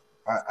song.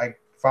 I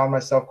found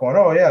myself going,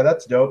 "Oh yeah,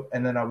 that's dope,"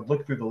 and then I would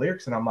look through the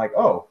lyrics and I'm like,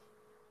 "Oh,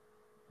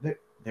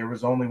 there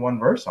was only one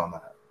verse on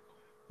that,"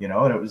 you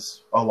know, and it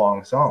was a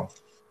long song.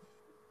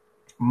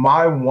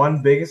 My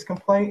one biggest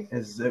complaint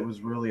is it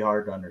was really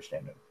hard to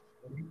understand it.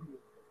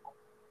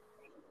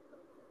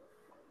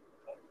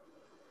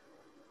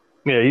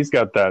 Yeah, he's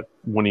got that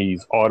when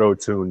he's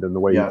auto-tuned and the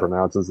way he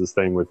pronounces this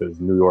thing with his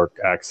New York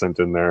accent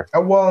in there.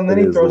 Well, and then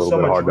he throws so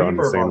much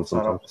reverb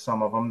on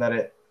some of them that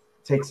it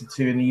takes it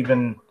to an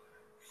even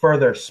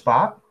further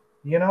spot,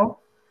 you know?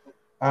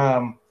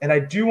 And I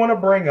do want to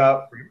bring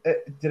up,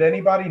 did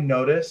anybody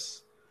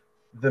notice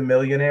the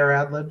Millionaire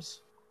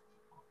ad-libs?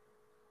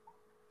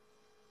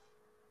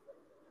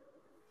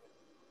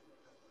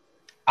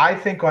 I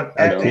think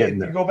if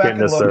you go back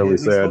and look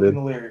in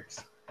the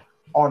lyrics,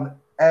 on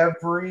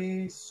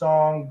every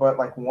song but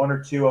like one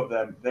or two of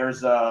them,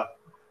 there's I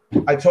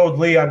told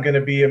Lee I'm going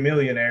to be a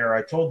millionaire.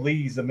 I told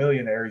Lee he's a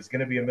millionaire. He's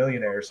going to be a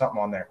millionaire or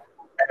something on there.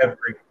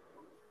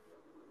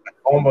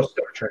 Almost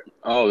every track.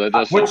 Oh, that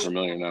does sound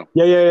familiar now.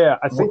 Yeah.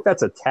 I think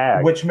that's a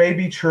tag. Which may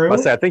be true.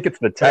 I think it's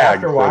the tag.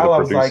 After a while, I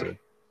was like,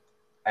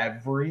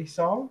 every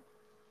song?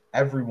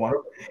 Every one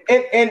of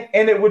them.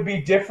 And it would be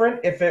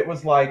different if it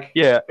was like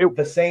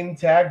the same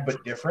tag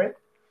but different.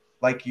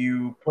 Like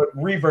you put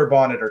reverb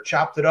on it or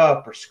chopped it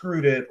up or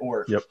screwed it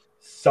or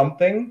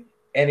something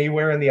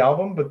anywhere in the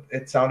album, but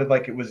it sounded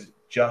like it was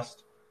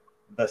just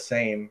the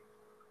same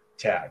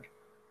tag.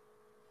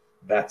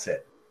 That's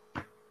it.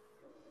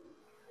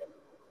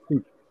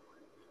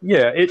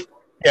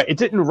 It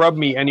didn't rub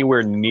me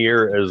anywhere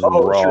near as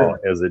raw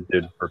as it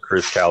did for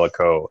Chris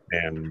Calico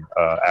and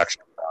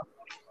Action.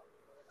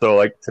 So,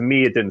 like, to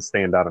me, it didn't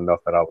stand out enough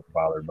that I was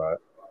bothered by it.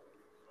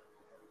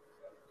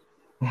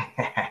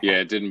 Yeah,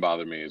 it didn't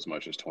bother me as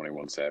much as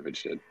 21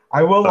 Savage did.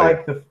 I will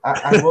I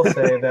will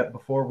say that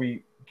before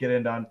we get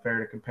into Unfair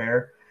to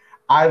Compare,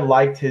 I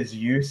liked his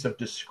use of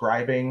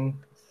describing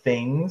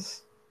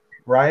things,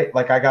 right?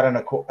 Like I got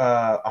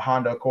a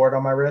Honda Accord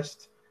on my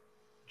wrist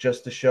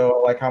just to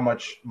show like how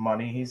much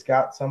money he's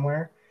got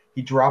somewhere.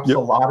 He drops a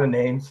lot of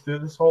names through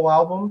this whole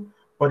album,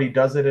 but he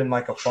does it in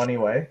like a funny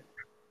way.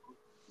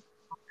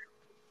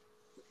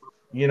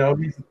 You know,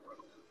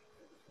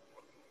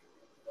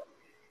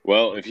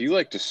 well, if you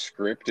like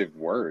descriptive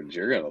words,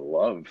 you're gonna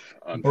love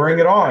Unfair. Bring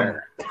it on.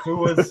 Who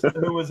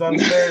was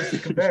Unfair to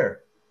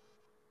Compare?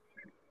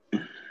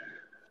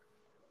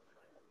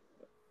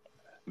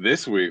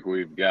 This week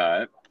we've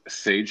got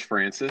Sage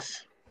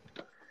Francis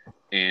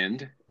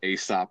and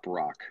A$AP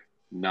Rock,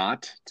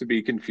 not to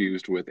be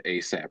confused with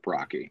A$AP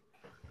Rocky.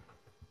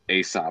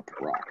 A$AP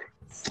Rock.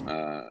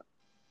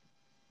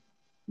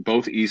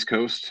 Both East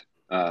Coast.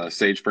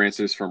 Sage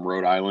Francis from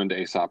Rhode Island,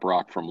 A$AP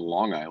Rock from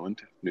Long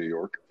Island, New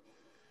York.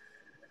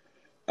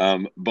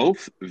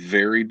 Both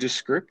very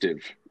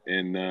descriptive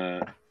in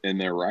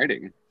their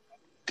writing.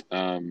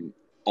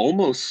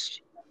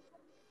 Almost,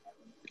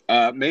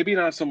 maybe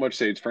not so much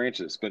Sage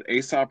Francis, but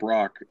A$AP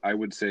Rock, I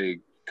would say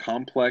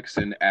complex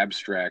and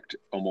abstract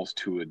almost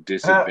to a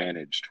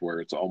disadvantage,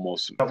 where it's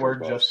almost that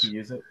word just to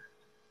use it.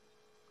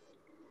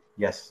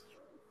 Yes.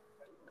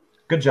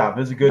 Good job. It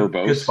was a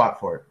good spot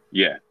for it.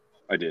 Yeah,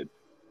 I did.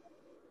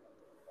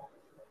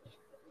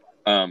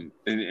 And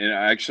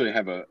I actually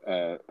have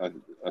a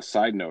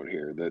side note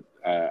here that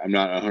I'm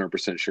not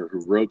 100% sure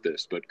who wrote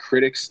this, but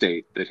critics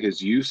state that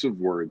his use of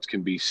words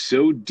can be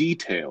so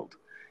detailed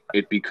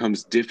it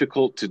becomes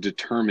difficult to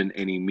determine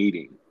any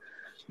meaning.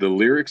 The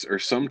lyrics are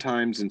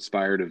sometimes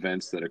inspired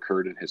events that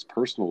occurred in his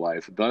personal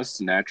life,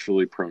 thus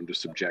naturally prone to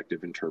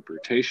subjective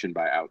interpretation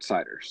by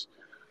outsiders.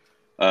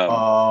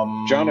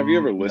 John, have you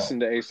ever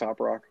listened to A$AP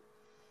Rock?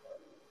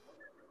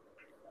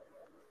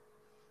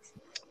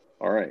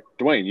 All right,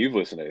 Dwayne, you've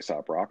listened to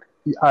A$AP Rock.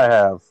 I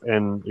have,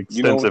 and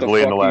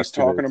extensively in the last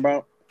 2 days. You know what the fuck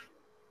he's talking about?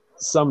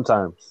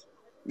 Sometimes.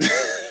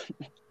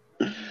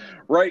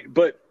 Right,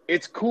 but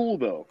it's cool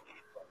though.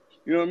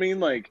 You know what I mean?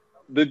 Like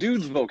the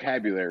dude's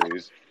vocabulary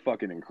is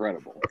fucking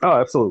incredible. Oh,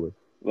 absolutely.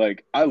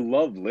 Like I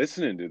love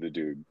listening to the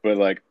dude, but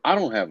like I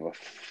don't have a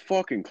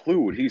fucking clue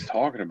what he's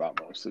talking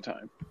about most of the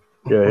time.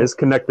 Yeah, his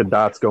connected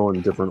dots go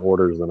in different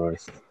orders than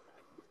ours.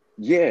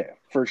 Yeah,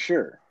 for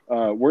sure.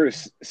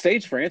 Whereas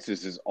Sage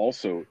Francis is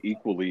also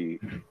equally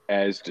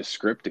as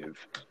descriptive,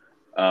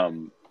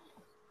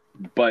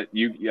 but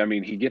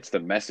he gets the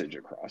message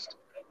across.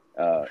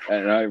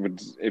 And I would,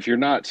 if you're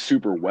not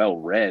super well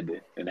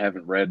read and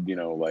haven't read,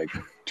 like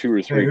 2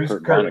 or 3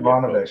 Kurt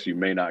Vonnegut books, you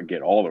may not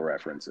get all the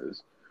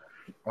references.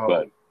 Oh.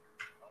 But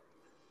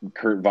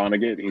Kurt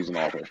Vonnegut, he's an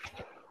author.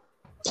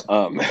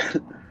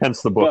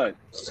 Hence the book.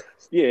 But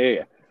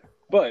yeah.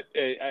 But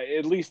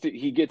at least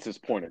he gets his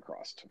point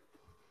across.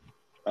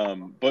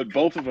 But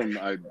both of them,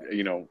 are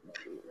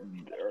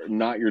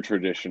not your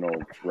traditional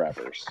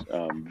rappers.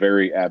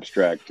 Very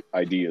abstract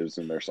ideas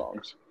in their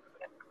songs.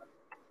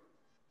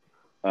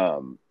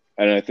 And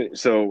And I think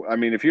so. I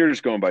mean, if you're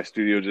just going by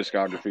studio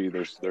discography,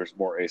 there's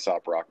more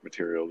Aesop Rock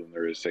material than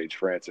there is Sage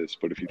Francis.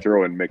 But if you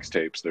throw in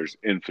mixtapes, there's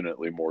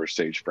infinitely more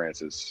Sage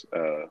Francis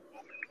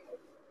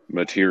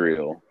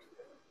material.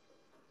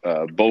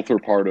 Both are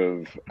part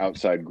of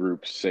outside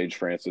groups. Sage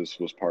Francis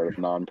was part of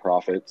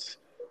Nonprofits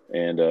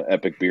and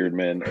Epic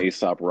Beardmen.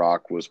 Aesop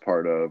Rock was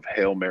part of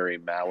Hail Mary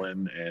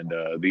Mallon and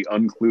The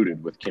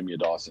Uncluded with Kimya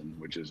Dawson,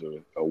 which is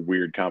a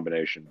weird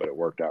combination, but it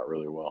worked out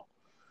really well.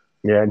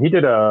 Yeah, and he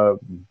did a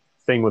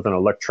thing with an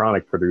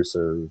electronic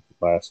producer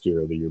last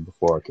year or the year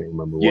before. I can't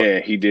remember what. Yeah,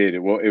 he did.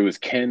 Well, it was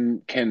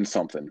Ken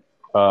something.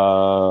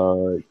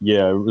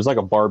 Yeah, it was like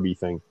a Barbie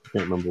thing. I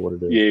can't remember what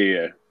it is.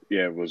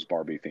 Yeah, it was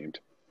Barbie themed.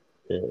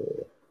 Yeah.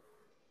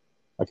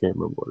 I can't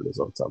remember what it is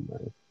off the top of my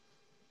head.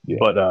 Yeah.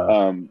 But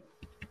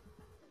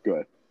go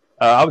ahead.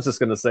 I was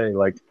just gonna say,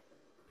 like,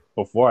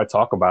 before I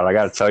talk about it, I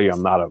got to tell you,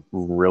 I'm not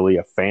really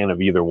a fan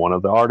of either one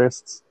of the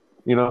artists.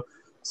 You know,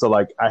 so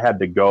like I had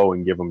to go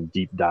and give them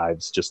deep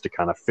dives just to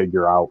kind of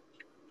figure out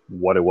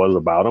what it was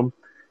about them.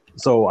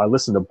 So I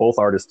listened to both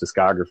artists'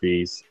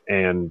 discographies,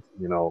 and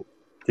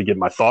to get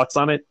my thoughts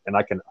on it. And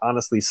I can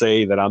honestly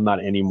say that I'm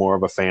not any more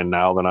of a fan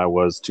now than I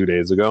was 2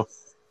 days ago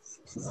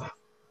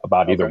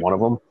about either one of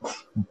them.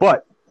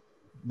 But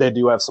they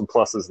do have some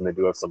pluses and they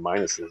do have some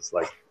minuses.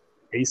 Like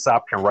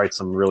Aesop can write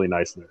some really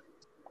nice lyrics.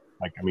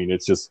 Like, I mean,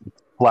 it's just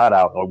flat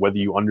out, whether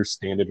you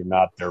understand it or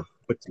not, they're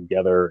put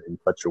together in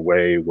such a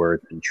way where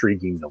it's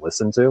intriguing to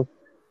listen to.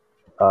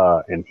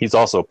 And he's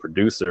also a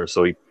producer,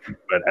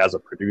 but as a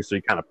producer,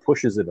 he kind of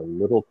pushes it a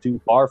little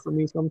too far for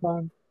me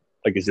sometimes.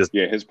 Like, it's just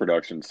his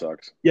production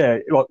sucks. Yeah,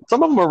 well,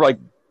 some of them are like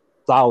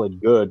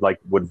solid good, like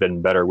would have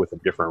been better with a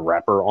different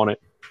rapper on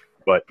it.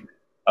 But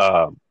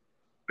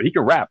he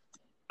can rap.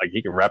 Like,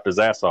 he can rap his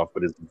ass off,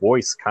 but his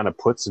voice kind of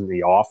puts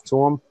me off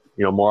to him.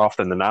 More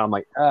often than not, I'm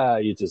like,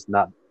 you're just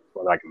not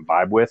what I can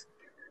vibe with.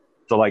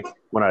 So, like,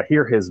 when I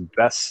hear his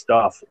best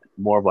stuff, it's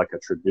more of like a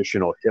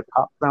traditional hip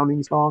hop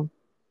sounding song.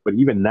 But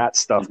even that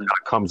stuff kind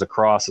of comes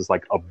across as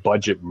like a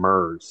budget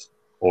Murs,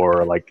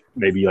 or like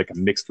maybe like a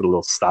mixed with a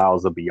little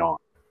Styles of Beyond.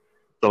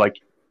 So, like,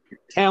 you're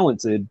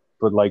talented,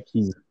 but like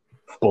he's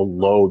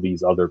below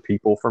these other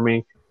people for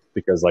me,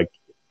 because like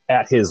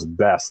at his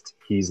best,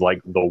 he's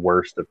like the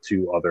worst of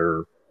two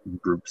other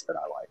groups that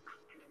I like.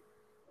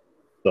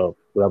 So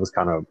that was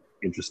kind of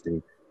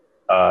interesting.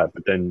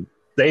 But then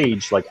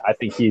Sage, like, I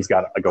think he's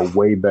got like a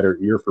way better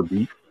ear for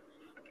beat.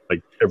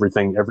 Like, every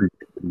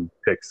he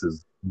picks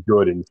is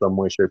good in some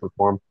way, shape, or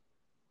form.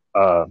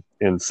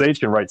 And Sage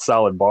can write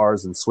solid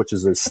bars and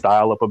switches his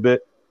style up a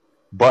bit,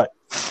 but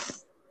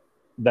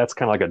that's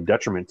kind of like a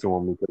detriment to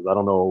him, because I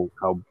don't know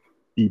how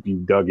deep you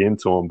dug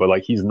into him, but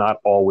like he's not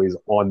always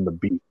on the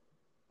beat.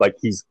 Like,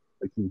 he's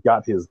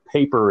got his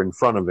paper in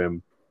front of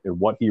him, and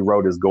what he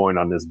wrote is going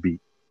on this beat.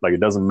 Like, it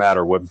doesn't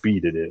matter what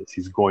beat it is,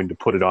 he's going to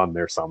put it on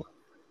there somehow.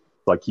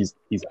 Like, he's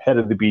ahead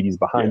of the beat, he's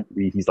behind the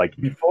beat. He's like,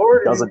 he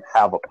doesn't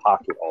have a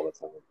pocket all the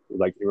time.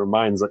 Like, it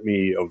reminds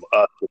me of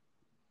us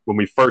when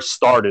we first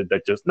started.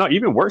 That just, no,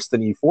 even worse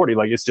than E40.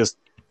 Like, it's just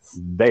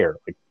there.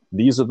 Like,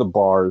 these are the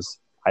bars.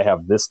 I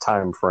have this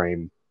time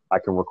frame. I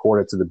can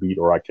record it to the beat,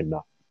 or I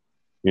cannot.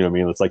 You know what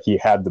I mean? It's like he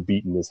had the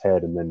beat in his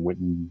head and then went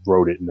and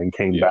wrote it and then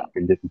came back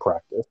and didn't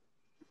practice.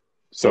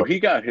 So he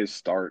got his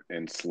start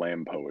in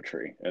slam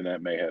poetry, and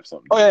that may have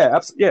something. Oh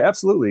yeah,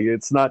 absolutely.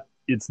 It's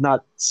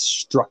not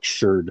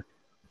structured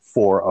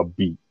for a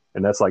beat,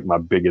 and that's like my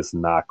biggest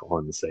knock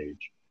on the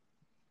Sage.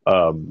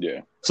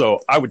 So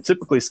I would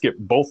typically skip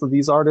both of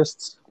these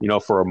artists,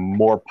 for a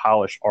more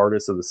polished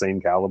artist of the same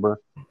caliber.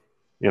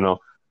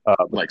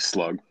 Like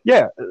Slug.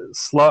 Yeah,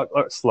 Slug,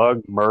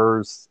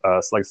 Murs,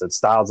 like I said,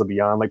 Styles of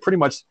Beyond. Like, pretty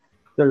much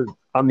they're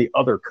on the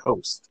other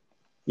coast.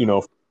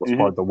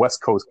 The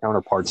West Coast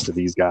counterparts to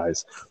these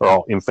guys are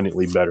all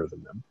infinitely better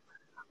than them.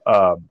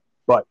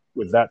 But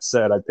with that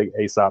said, I'd pick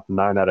Aesop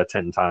 9 out of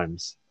 10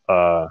 times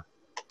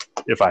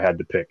if I had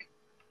to pick.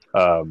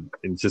 And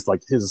it's just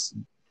like his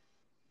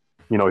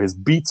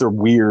beats are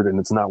weird and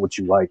it's not what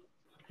you like,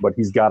 but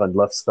he's got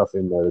enough stuff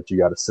in there that you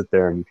got to sit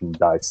there and you can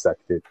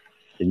dissect it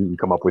and you can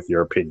come up with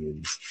your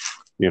opinions,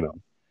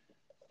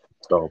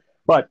 So,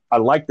 but I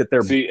like that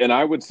they're and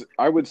I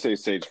would say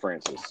Sage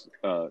Francis,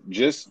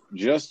 just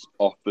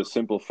off the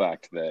simple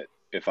fact that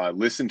if I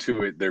listen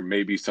to it, there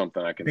may be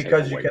something I can take away.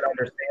 Because you can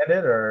understand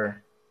it,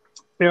 or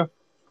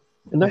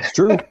and that's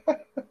true.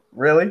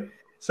 Really?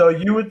 So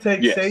you would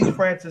take Sage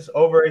Francis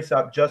over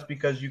Aesop just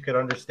because you could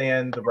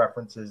understand the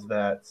references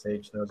that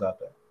Sage throws out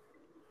there?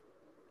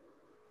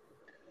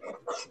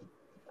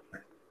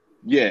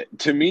 Yeah,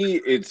 to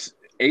me, it's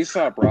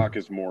Aesop Rock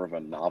is more of a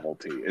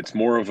novelty. It's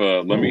more of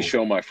a let me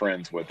show my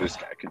friends what this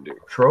guy can do.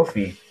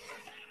 Trophy.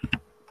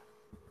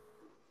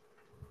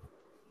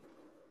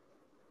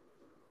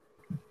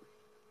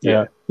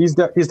 Yeah, he's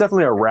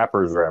definitely a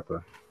rapper's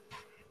rapper.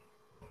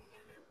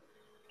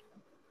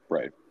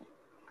 Right.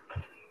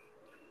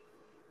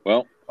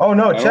 Well. Oh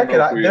no! Check it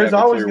out. There's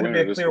always going to be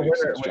a clear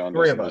winner with John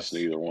three of us.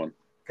 Either one.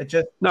 It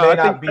just may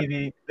not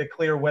be the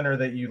clear winner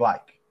that you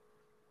like.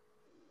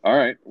 All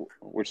right,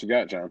 what you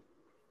got, John?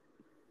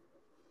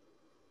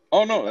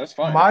 Oh no, that's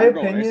fine. My If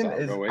we're going opinion Aesop,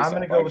 is go I'm Aesop.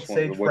 going to I go with just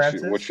wanted- Sage what's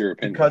Francis what's your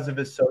opinion? because of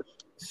his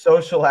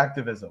social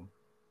activism.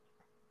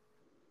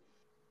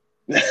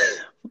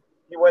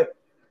 He went.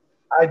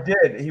 I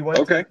did. He went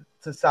Okay.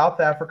 to South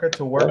Africa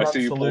to work I on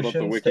see you pulled up the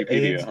solutions to Wikipedia,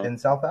 AIDS huh? in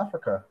South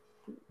Africa,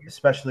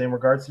 especially in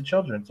regards to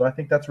children. So I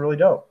think that's really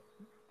dope.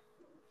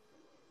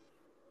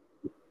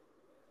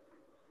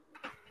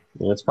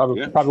 Yeah, that's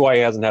probably why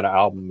he hasn't had an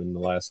album in the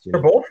last year.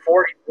 They're both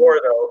 44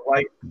 though.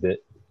 Like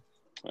Bit.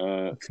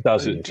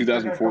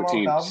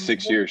 2014,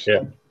 6 years.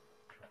 Yeah.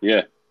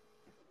 Yeah.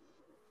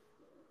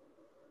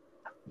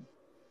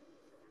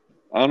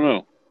 I don't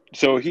know.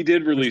 So he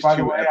did release by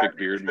the two way, epic I think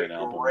Beardman the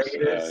albums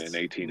greatest in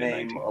 18 and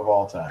name 19 of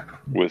all time.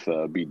 with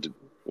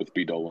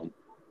B Dolan.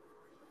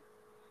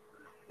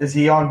 Is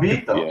he on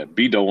beat though? Yeah,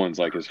 B Dolan's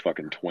like his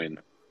fucking twin.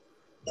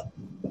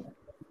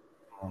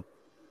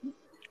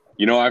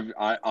 You know,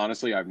 I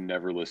honestly I've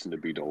never listened to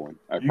B Dolan.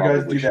 I You probably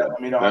guys do should. that.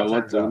 Let me know how it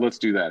turns out. Let's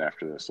do that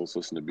after this. Let's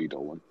listen to B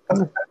Dolan.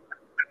 Cool.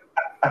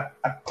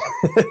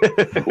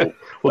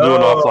 We'll do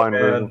an offline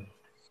man. version.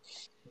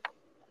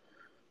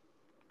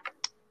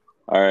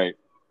 All right.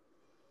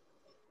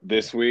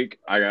 This week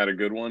I got a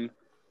good one.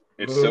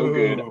 It's so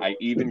good. I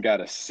even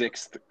got a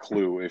sixth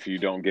clue if you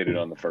don't get it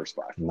on the first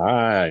five.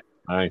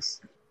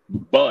 Nice.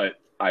 But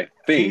I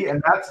think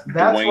and that's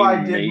Dwayne why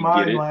I may did get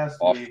mine it last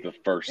off week the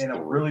first in a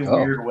three. really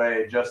weird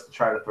way, just to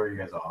try to throw you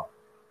guys off.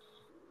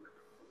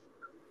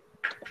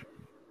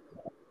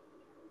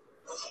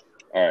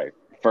 All right.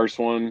 First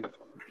one,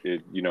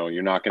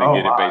 you're not going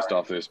to get it based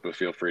off this, but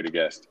feel free to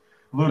guess.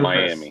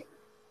 Ludacris.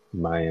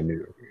 Miami.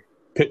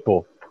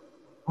 Pitbull.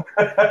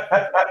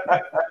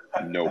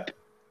 Nope.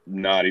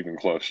 Not even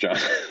close, John.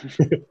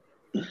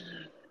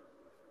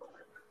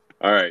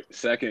 All right.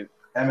 Second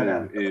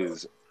Eminem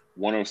is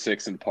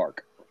 106 in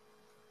Park.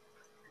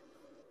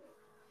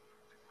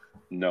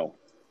 No.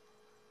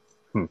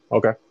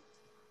 Okay.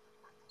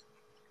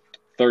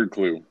 Third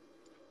clue,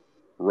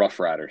 Rough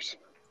Riders.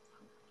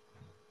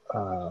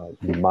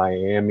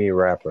 Miami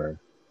rapper.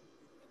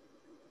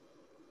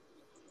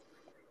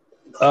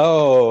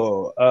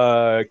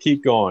 Oh,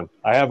 keep going.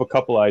 I have a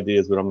couple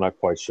ideas, but I'm not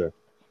quite sure.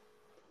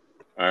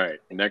 All right.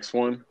 Next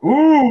one,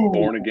 Ooh.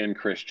 Born Again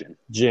Christian.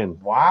 Jin.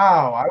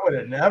 Wow, I would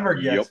have never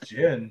guessed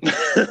Jin.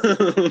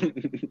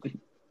 The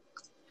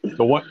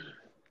what?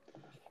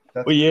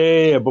 Well,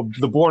 yeah, but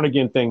the Born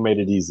Again thing made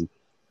it easy.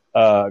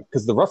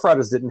 Because the Rough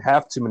Riders didn't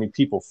have too many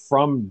people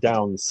from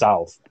down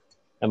south.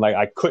 And like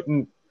I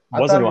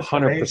wasn't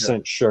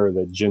 100% sure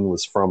that Jin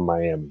was from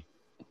Miami.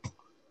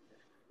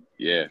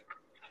 Yeah.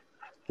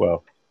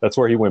 Well, that's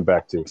where he went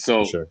back to.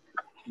 So for sure.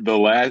 the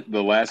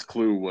last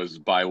clue was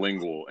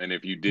bilingual, and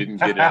if you didn't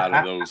get it out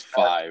of those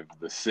five,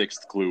 the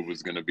sixth clue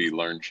was going to be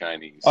learn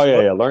Chinese. Oh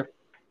yeah,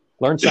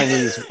 learn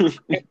Chinese.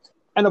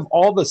 And of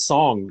all the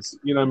songs,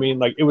 you know what I mean?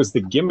 Like, it was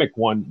the gimmick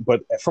one,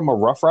 but from a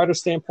Rough Rider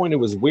standpoint, it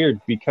was weird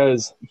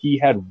because he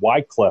had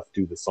Wyclef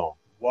do the song.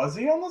 Was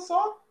he on the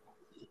song?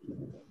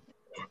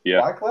 Yeah.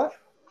 Wyclef?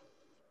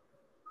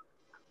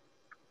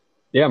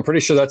 Yeah, I'm pretty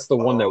sure that's the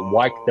one that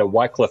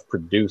Wyclef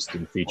produced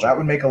and featured. Well, that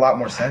would make a lot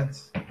more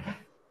sense.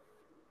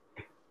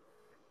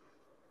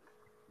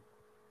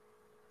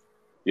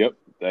 Yep,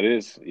 that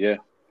is. Yeah,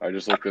 I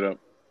just looked it up.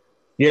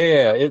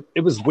 Yeah,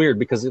 it was weird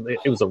because it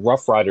was a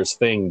Rough Riders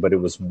thing, but it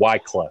was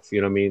Wyclef.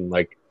 You know what I mean?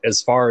 Like,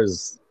 as far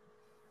as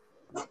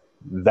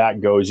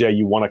that goes, yeah,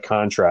 you won a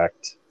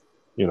contract,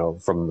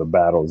 from the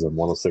battles in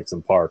 106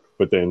 in Park,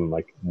 but then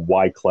like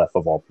Wyclef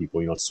of all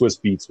people, Swiss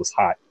Beats was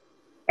hot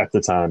at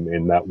the time,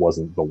 and that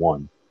wasn't the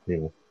one.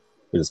 It's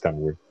just kind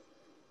of weird.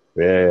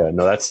 Yeah,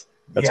 no, that's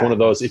one of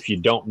those. If you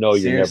don't know,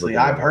 you're never. Seriously,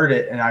 I've heard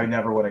it, and I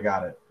never would have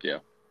got it. Yeah.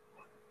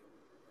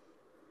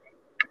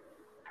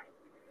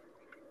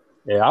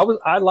 Yeah,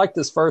 I liked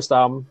his first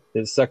album.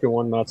 His second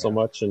one, not so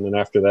much, and then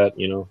after that,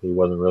 he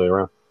wasn't really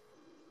around.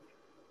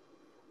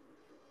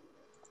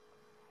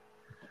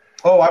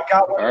 Oh, I've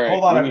got one. All right,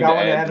 Hold on, I've got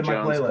one to add add to my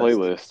John's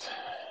playlist.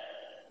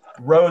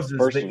 Roses,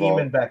 First the of all-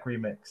 Eamon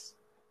remix.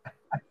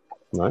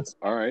 Nice.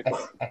 All right.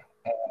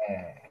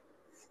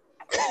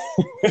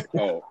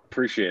 Oh,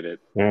 appreciate it.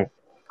 Yeah.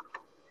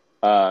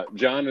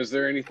 John, is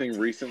there anything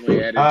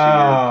recently added to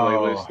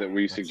your playlist that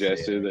we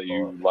suggested that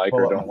you like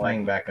or don't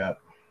like? Back up.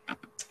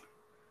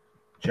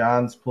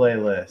 John's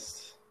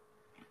playlist.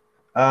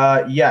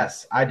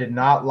 Yes, I did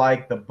not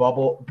like the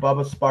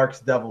Bubba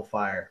Sparks Devil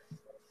Fire.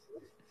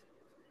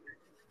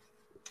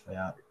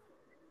 Yeah,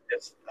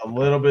 it's a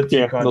little bit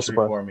too country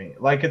for me.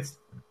 Like it's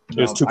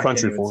too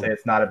country for me.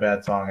 It's not a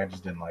bad song. I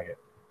just didn't like it.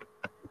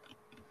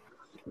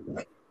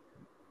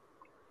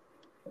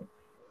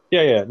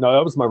 Yeah. No,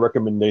 that was my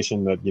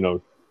recommendation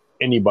that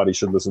anybody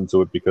should listen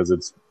to it because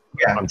it's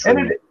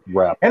country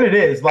rap. And it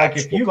is like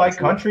if you like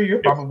country,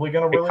 you're probably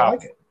gonna really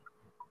like it.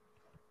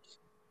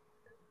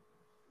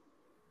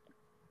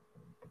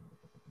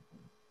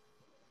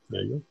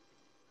 There you go.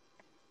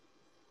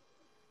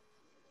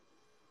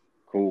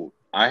 Cool.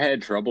 I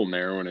had trouble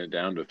narrowing it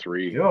down to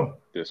 3 Yeah.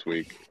 this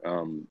week.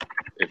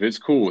 If it's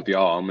cool with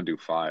y'all, I'm gonna do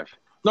 5.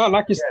 No,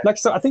 next.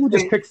 I think we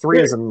just picked three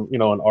as an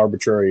an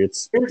arbitrary.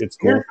 It's cool. Here's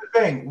the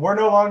thing: we're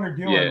no longer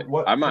doing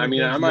what. I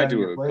might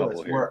do a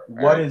couple here.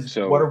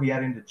 What are we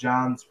adding to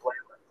John's playlist?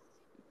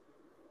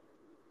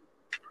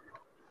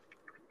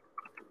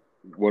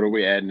 What are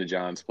we adding to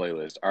John's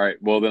playlist? All right.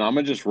 Well, then I'm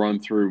gonna just run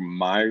through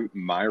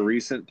my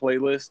recent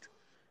playlist.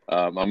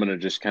 I'm gonna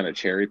just kind of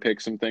cherry pick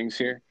some things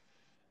here.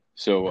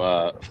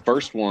 So,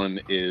 first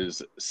one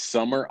is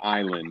Summer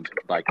Island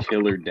by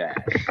Killer Dash.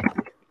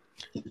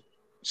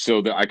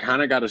 So I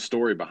kind of got a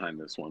story behind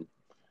this one.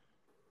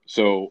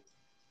 So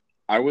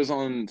I was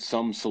on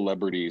some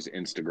celebrity's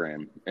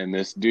Instagram, and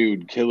this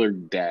dude, Killer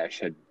Dash,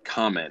 had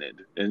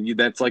commented, and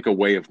that's like a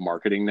way of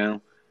marketing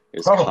now,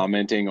 is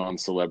commenting on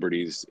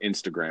celebrities'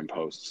 Instagram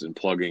posts and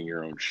plugging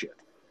your own shit.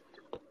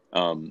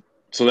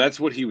 So that's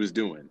what he was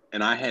doing.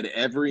 And I had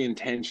every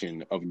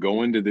intention of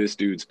going to this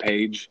dude's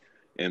page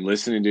and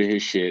listening to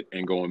his shit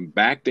and going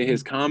back to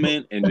his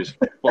comment and just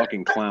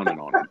fucking clowning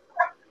on him.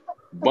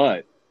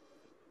 But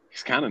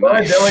he's kind of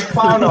nice. They're like,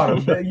 clown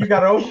on him. You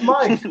got to open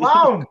mic,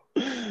 clown.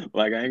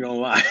 Like, I ain't gonna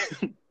lie.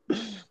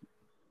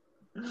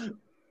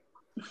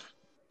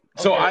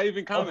 So I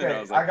even commented. Okay.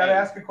 I was like, I gotta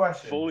ask a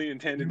question. Fully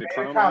intended to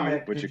clown on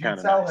you, but you're kind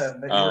of nice. Tell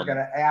him that you were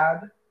gonna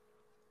add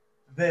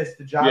this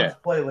to John's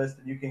playlist,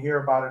 and you can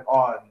hear about it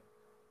on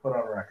Put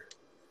on Record.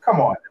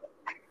 Come on.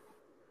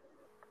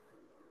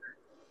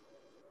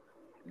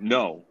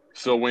 No.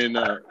 So when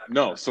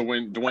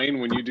Dwayne,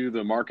 when you do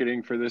the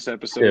marketing for this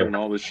episode and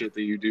all the shit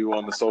that you do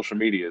on the social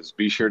medias,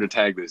 be sure to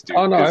tag this dude.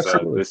 Oh no,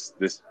 absolutely.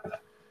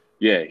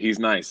 He's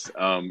nice.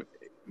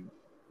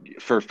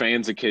 For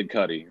fans of Kid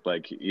Cudi,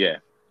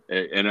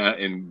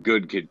 and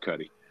good Kid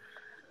Cudi.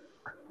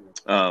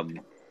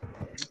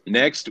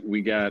 Next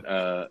we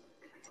got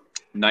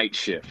Night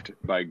Shift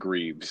by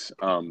Greaves.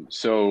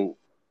 So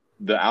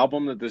the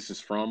album that this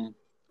is from,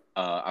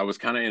 I was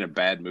kind of in a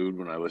bad mood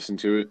when I listened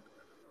to it.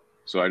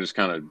 So I just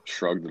kind of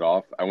shrugged it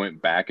off. I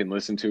went back and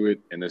listened to it,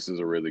 and this is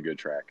a really good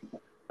track.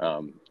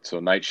 So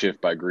Night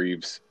Shift by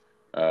Greaves,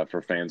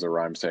 for fans of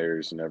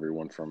Rhymesayers and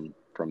everyone from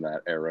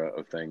that era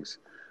of things.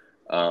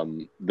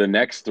 The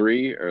next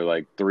three are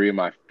like three of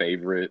my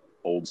favorite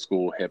old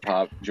school hip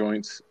hop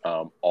joints.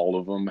 All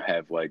of them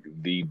have like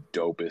the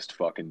dopest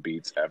fucking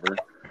beats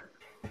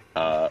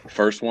ever.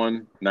 First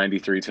one,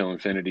 93 Till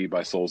Infinity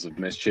by Souls of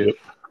Mischief. Yep.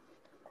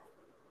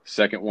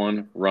 Second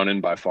one,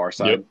 Runnin' by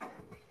Pharcyde. Yep.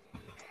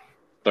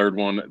 Third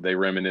one, They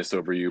Reminisce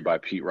Over You by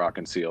Pete Rock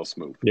and CL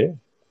Smooth. Yeah.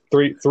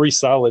 Three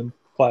solid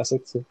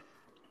classics.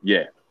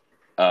 Yeah.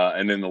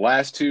 And then the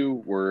last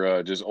two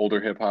were just older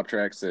hip-hop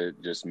tracks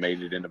that just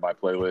made it into my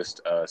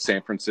playlist.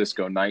 San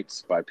Francisco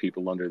Nights by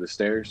People Under the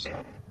Stairs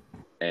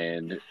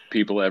and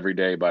People Every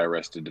Day by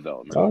Arrested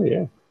Development. Oh,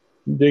 yeah.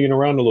 I'm digging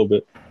around a little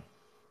bit.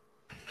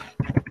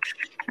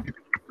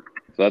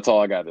 So that's all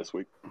I got this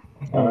week.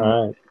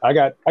 All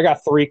right. I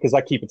got three because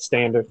I keep it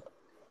standard.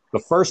 The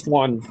first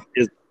one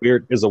is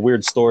a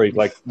weird story.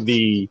 Like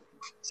the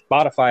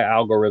Spotify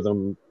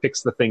algorithm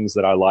picks the things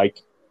that I like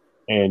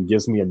and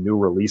gives me a new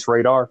release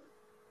radar.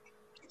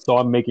 So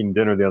I'm making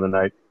dinner the other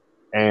night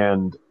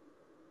and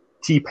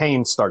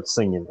T-Pain starts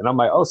singing. And I'm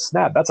like, oh,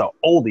 snap, that's an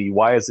oldie.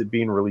 Why is it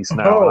being released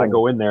now? Oh. And I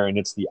go in there and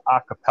it's the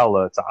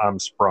acapella to I'm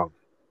Sprung.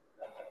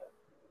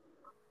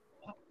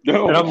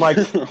 No. And I'm like,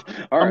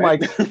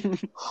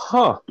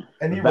 huh,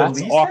 and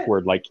that's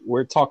awkward. Like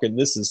we're talking,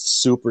 this is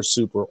super,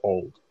 super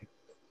old.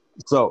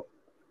 So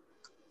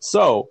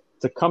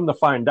to come to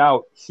find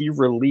out, he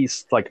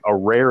released like a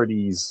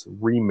Rarities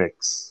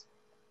remix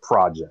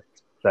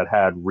project that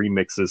had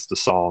remixes to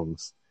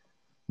songs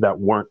that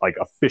weren't like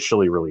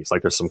officially released.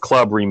 Like there's some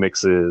club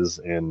remixes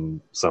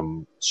and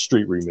some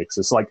street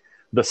remixes. Like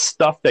the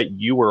stuff that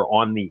you were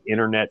on the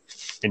internet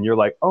and you're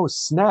like, oh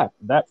snap,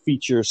 that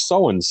features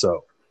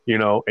so-and-so,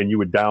 and you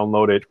would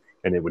download it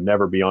and it would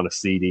never be on a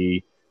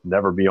CD,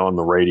 never be on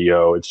the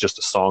radio. It's just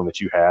a song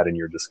that you had in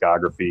your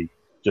discography,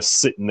 just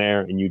sitting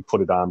there, and you'd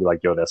put it on and be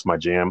like, yo, that's my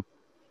jam.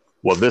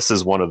 Well, this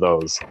is one of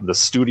those, the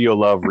Studio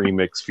Love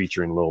remix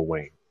featuring Lil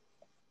Wayne.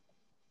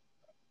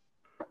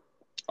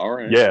 All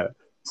right. Yeah.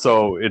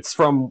 So it's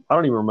from, I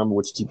don't even remember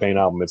which T-Pain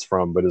album it's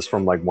from, but it's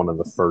from like one of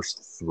the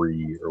first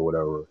three or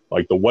whatever.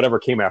 Like the whatever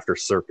came after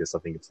Circus, I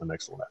think it's the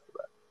next one after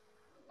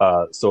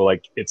that. So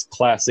like it's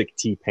classic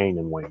T-Pain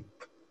and Wayne.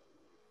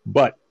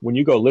 But when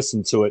you go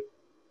listen to it,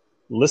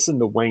 listen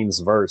to Wayne's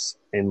verse,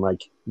 and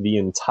like the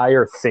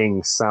entire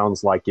thing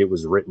sounds like it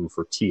was written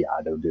for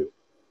T.I. to do.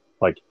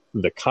 Like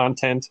the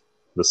content,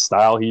 the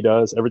style he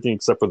does, everything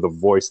except for the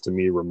voice to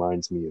me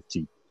reminds me of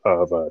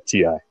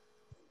T.I.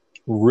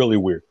 Really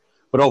weird.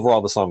 But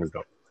overall, the song is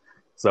dope.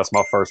 So that's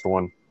my first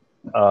one.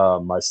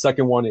 My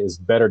second one is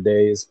Better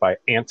Days by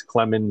Ant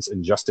Clemens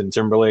and Justin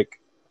Timberlake.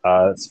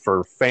 It's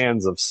for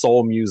fans of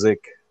soul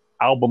music,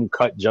 album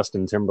cut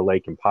Justin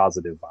Timberlake and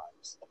positive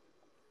vibes.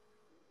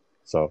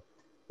 So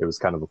it was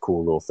kind of a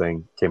cool little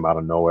thing. Came out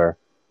of nowhere.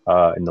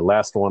 And the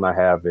last one I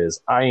have is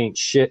I Ain't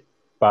Shit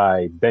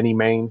by Benny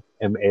Mayne,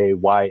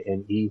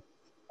 Mayne.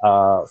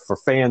 For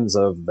fans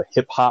of the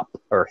hip hop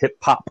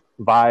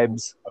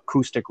vibes,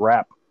 acoustic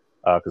rap,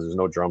 because there's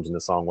no drums in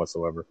this song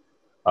whatsoever.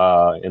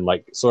 and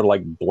like sort of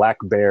like Black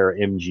Bear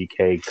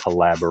MGK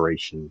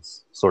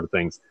collaborations sort of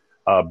things.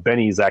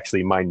 Benny's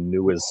actually my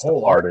newest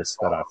artist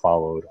that I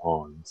followed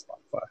on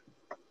Spotify,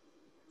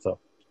 so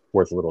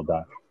worth a little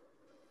dive.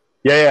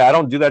 Yeah, I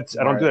don't do that.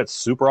 I don't do that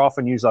super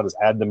often. Usually, I just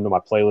add them to my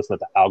playlist and let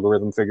the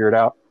algorithm figure it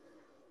out.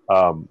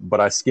 But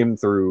I skimmed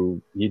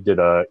through. He did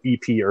a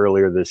EP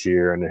earlier this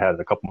year, and it had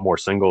a couple more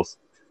singles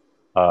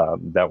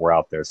that were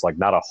out there. It's like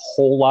not a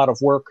whole lot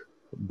of work,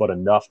 but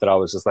enough that I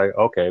was just like,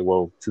 okay,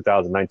 well,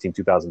 2019,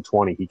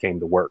 2020, he came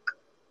to work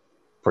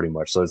pretty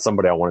much. So it's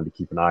somebody I wanted to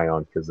keep an eye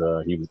on because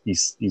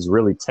he's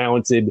really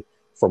talented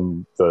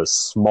from the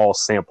small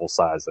sample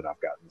size that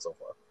I've gotten so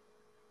far.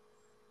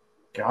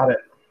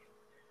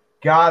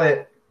 Got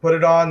it. Put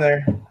it on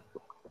there.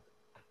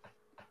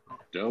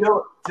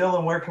 Dope.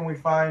 Dylan, where can we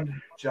find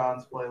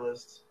John's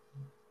playlist?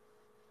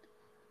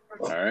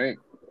 All right.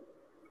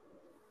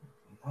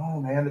 Oh,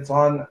 man, it's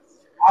on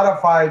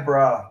Spotify,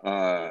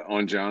 bruh.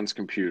 On John's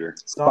computer.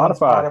 It's on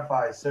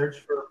Spotify. Search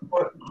for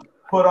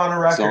Put on a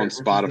Record. It's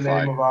on Spotify. Which is the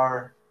name of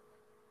our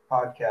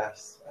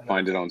podcast.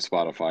 Find it on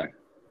Spotify.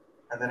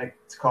 And then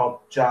it's called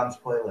John's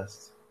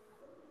Playlist.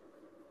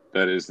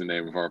 That is the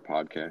name of our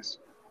podcast.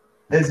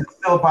 Is it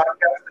still a podcast?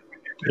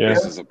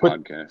 Yes, this is a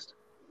podcast.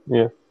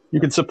 Yeah.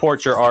 You can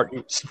support your art,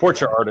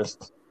 support your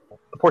artist.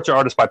 Support your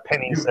artist by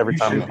pennies every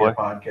time you play.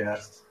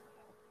 Podcast.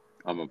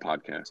 I'm a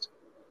podcast.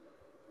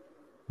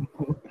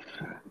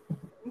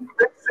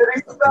 Big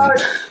City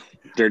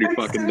Dirty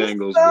fucking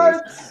dangles,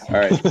 boys. All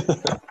right.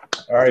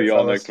 All right. See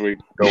y'all next week.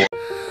 Go.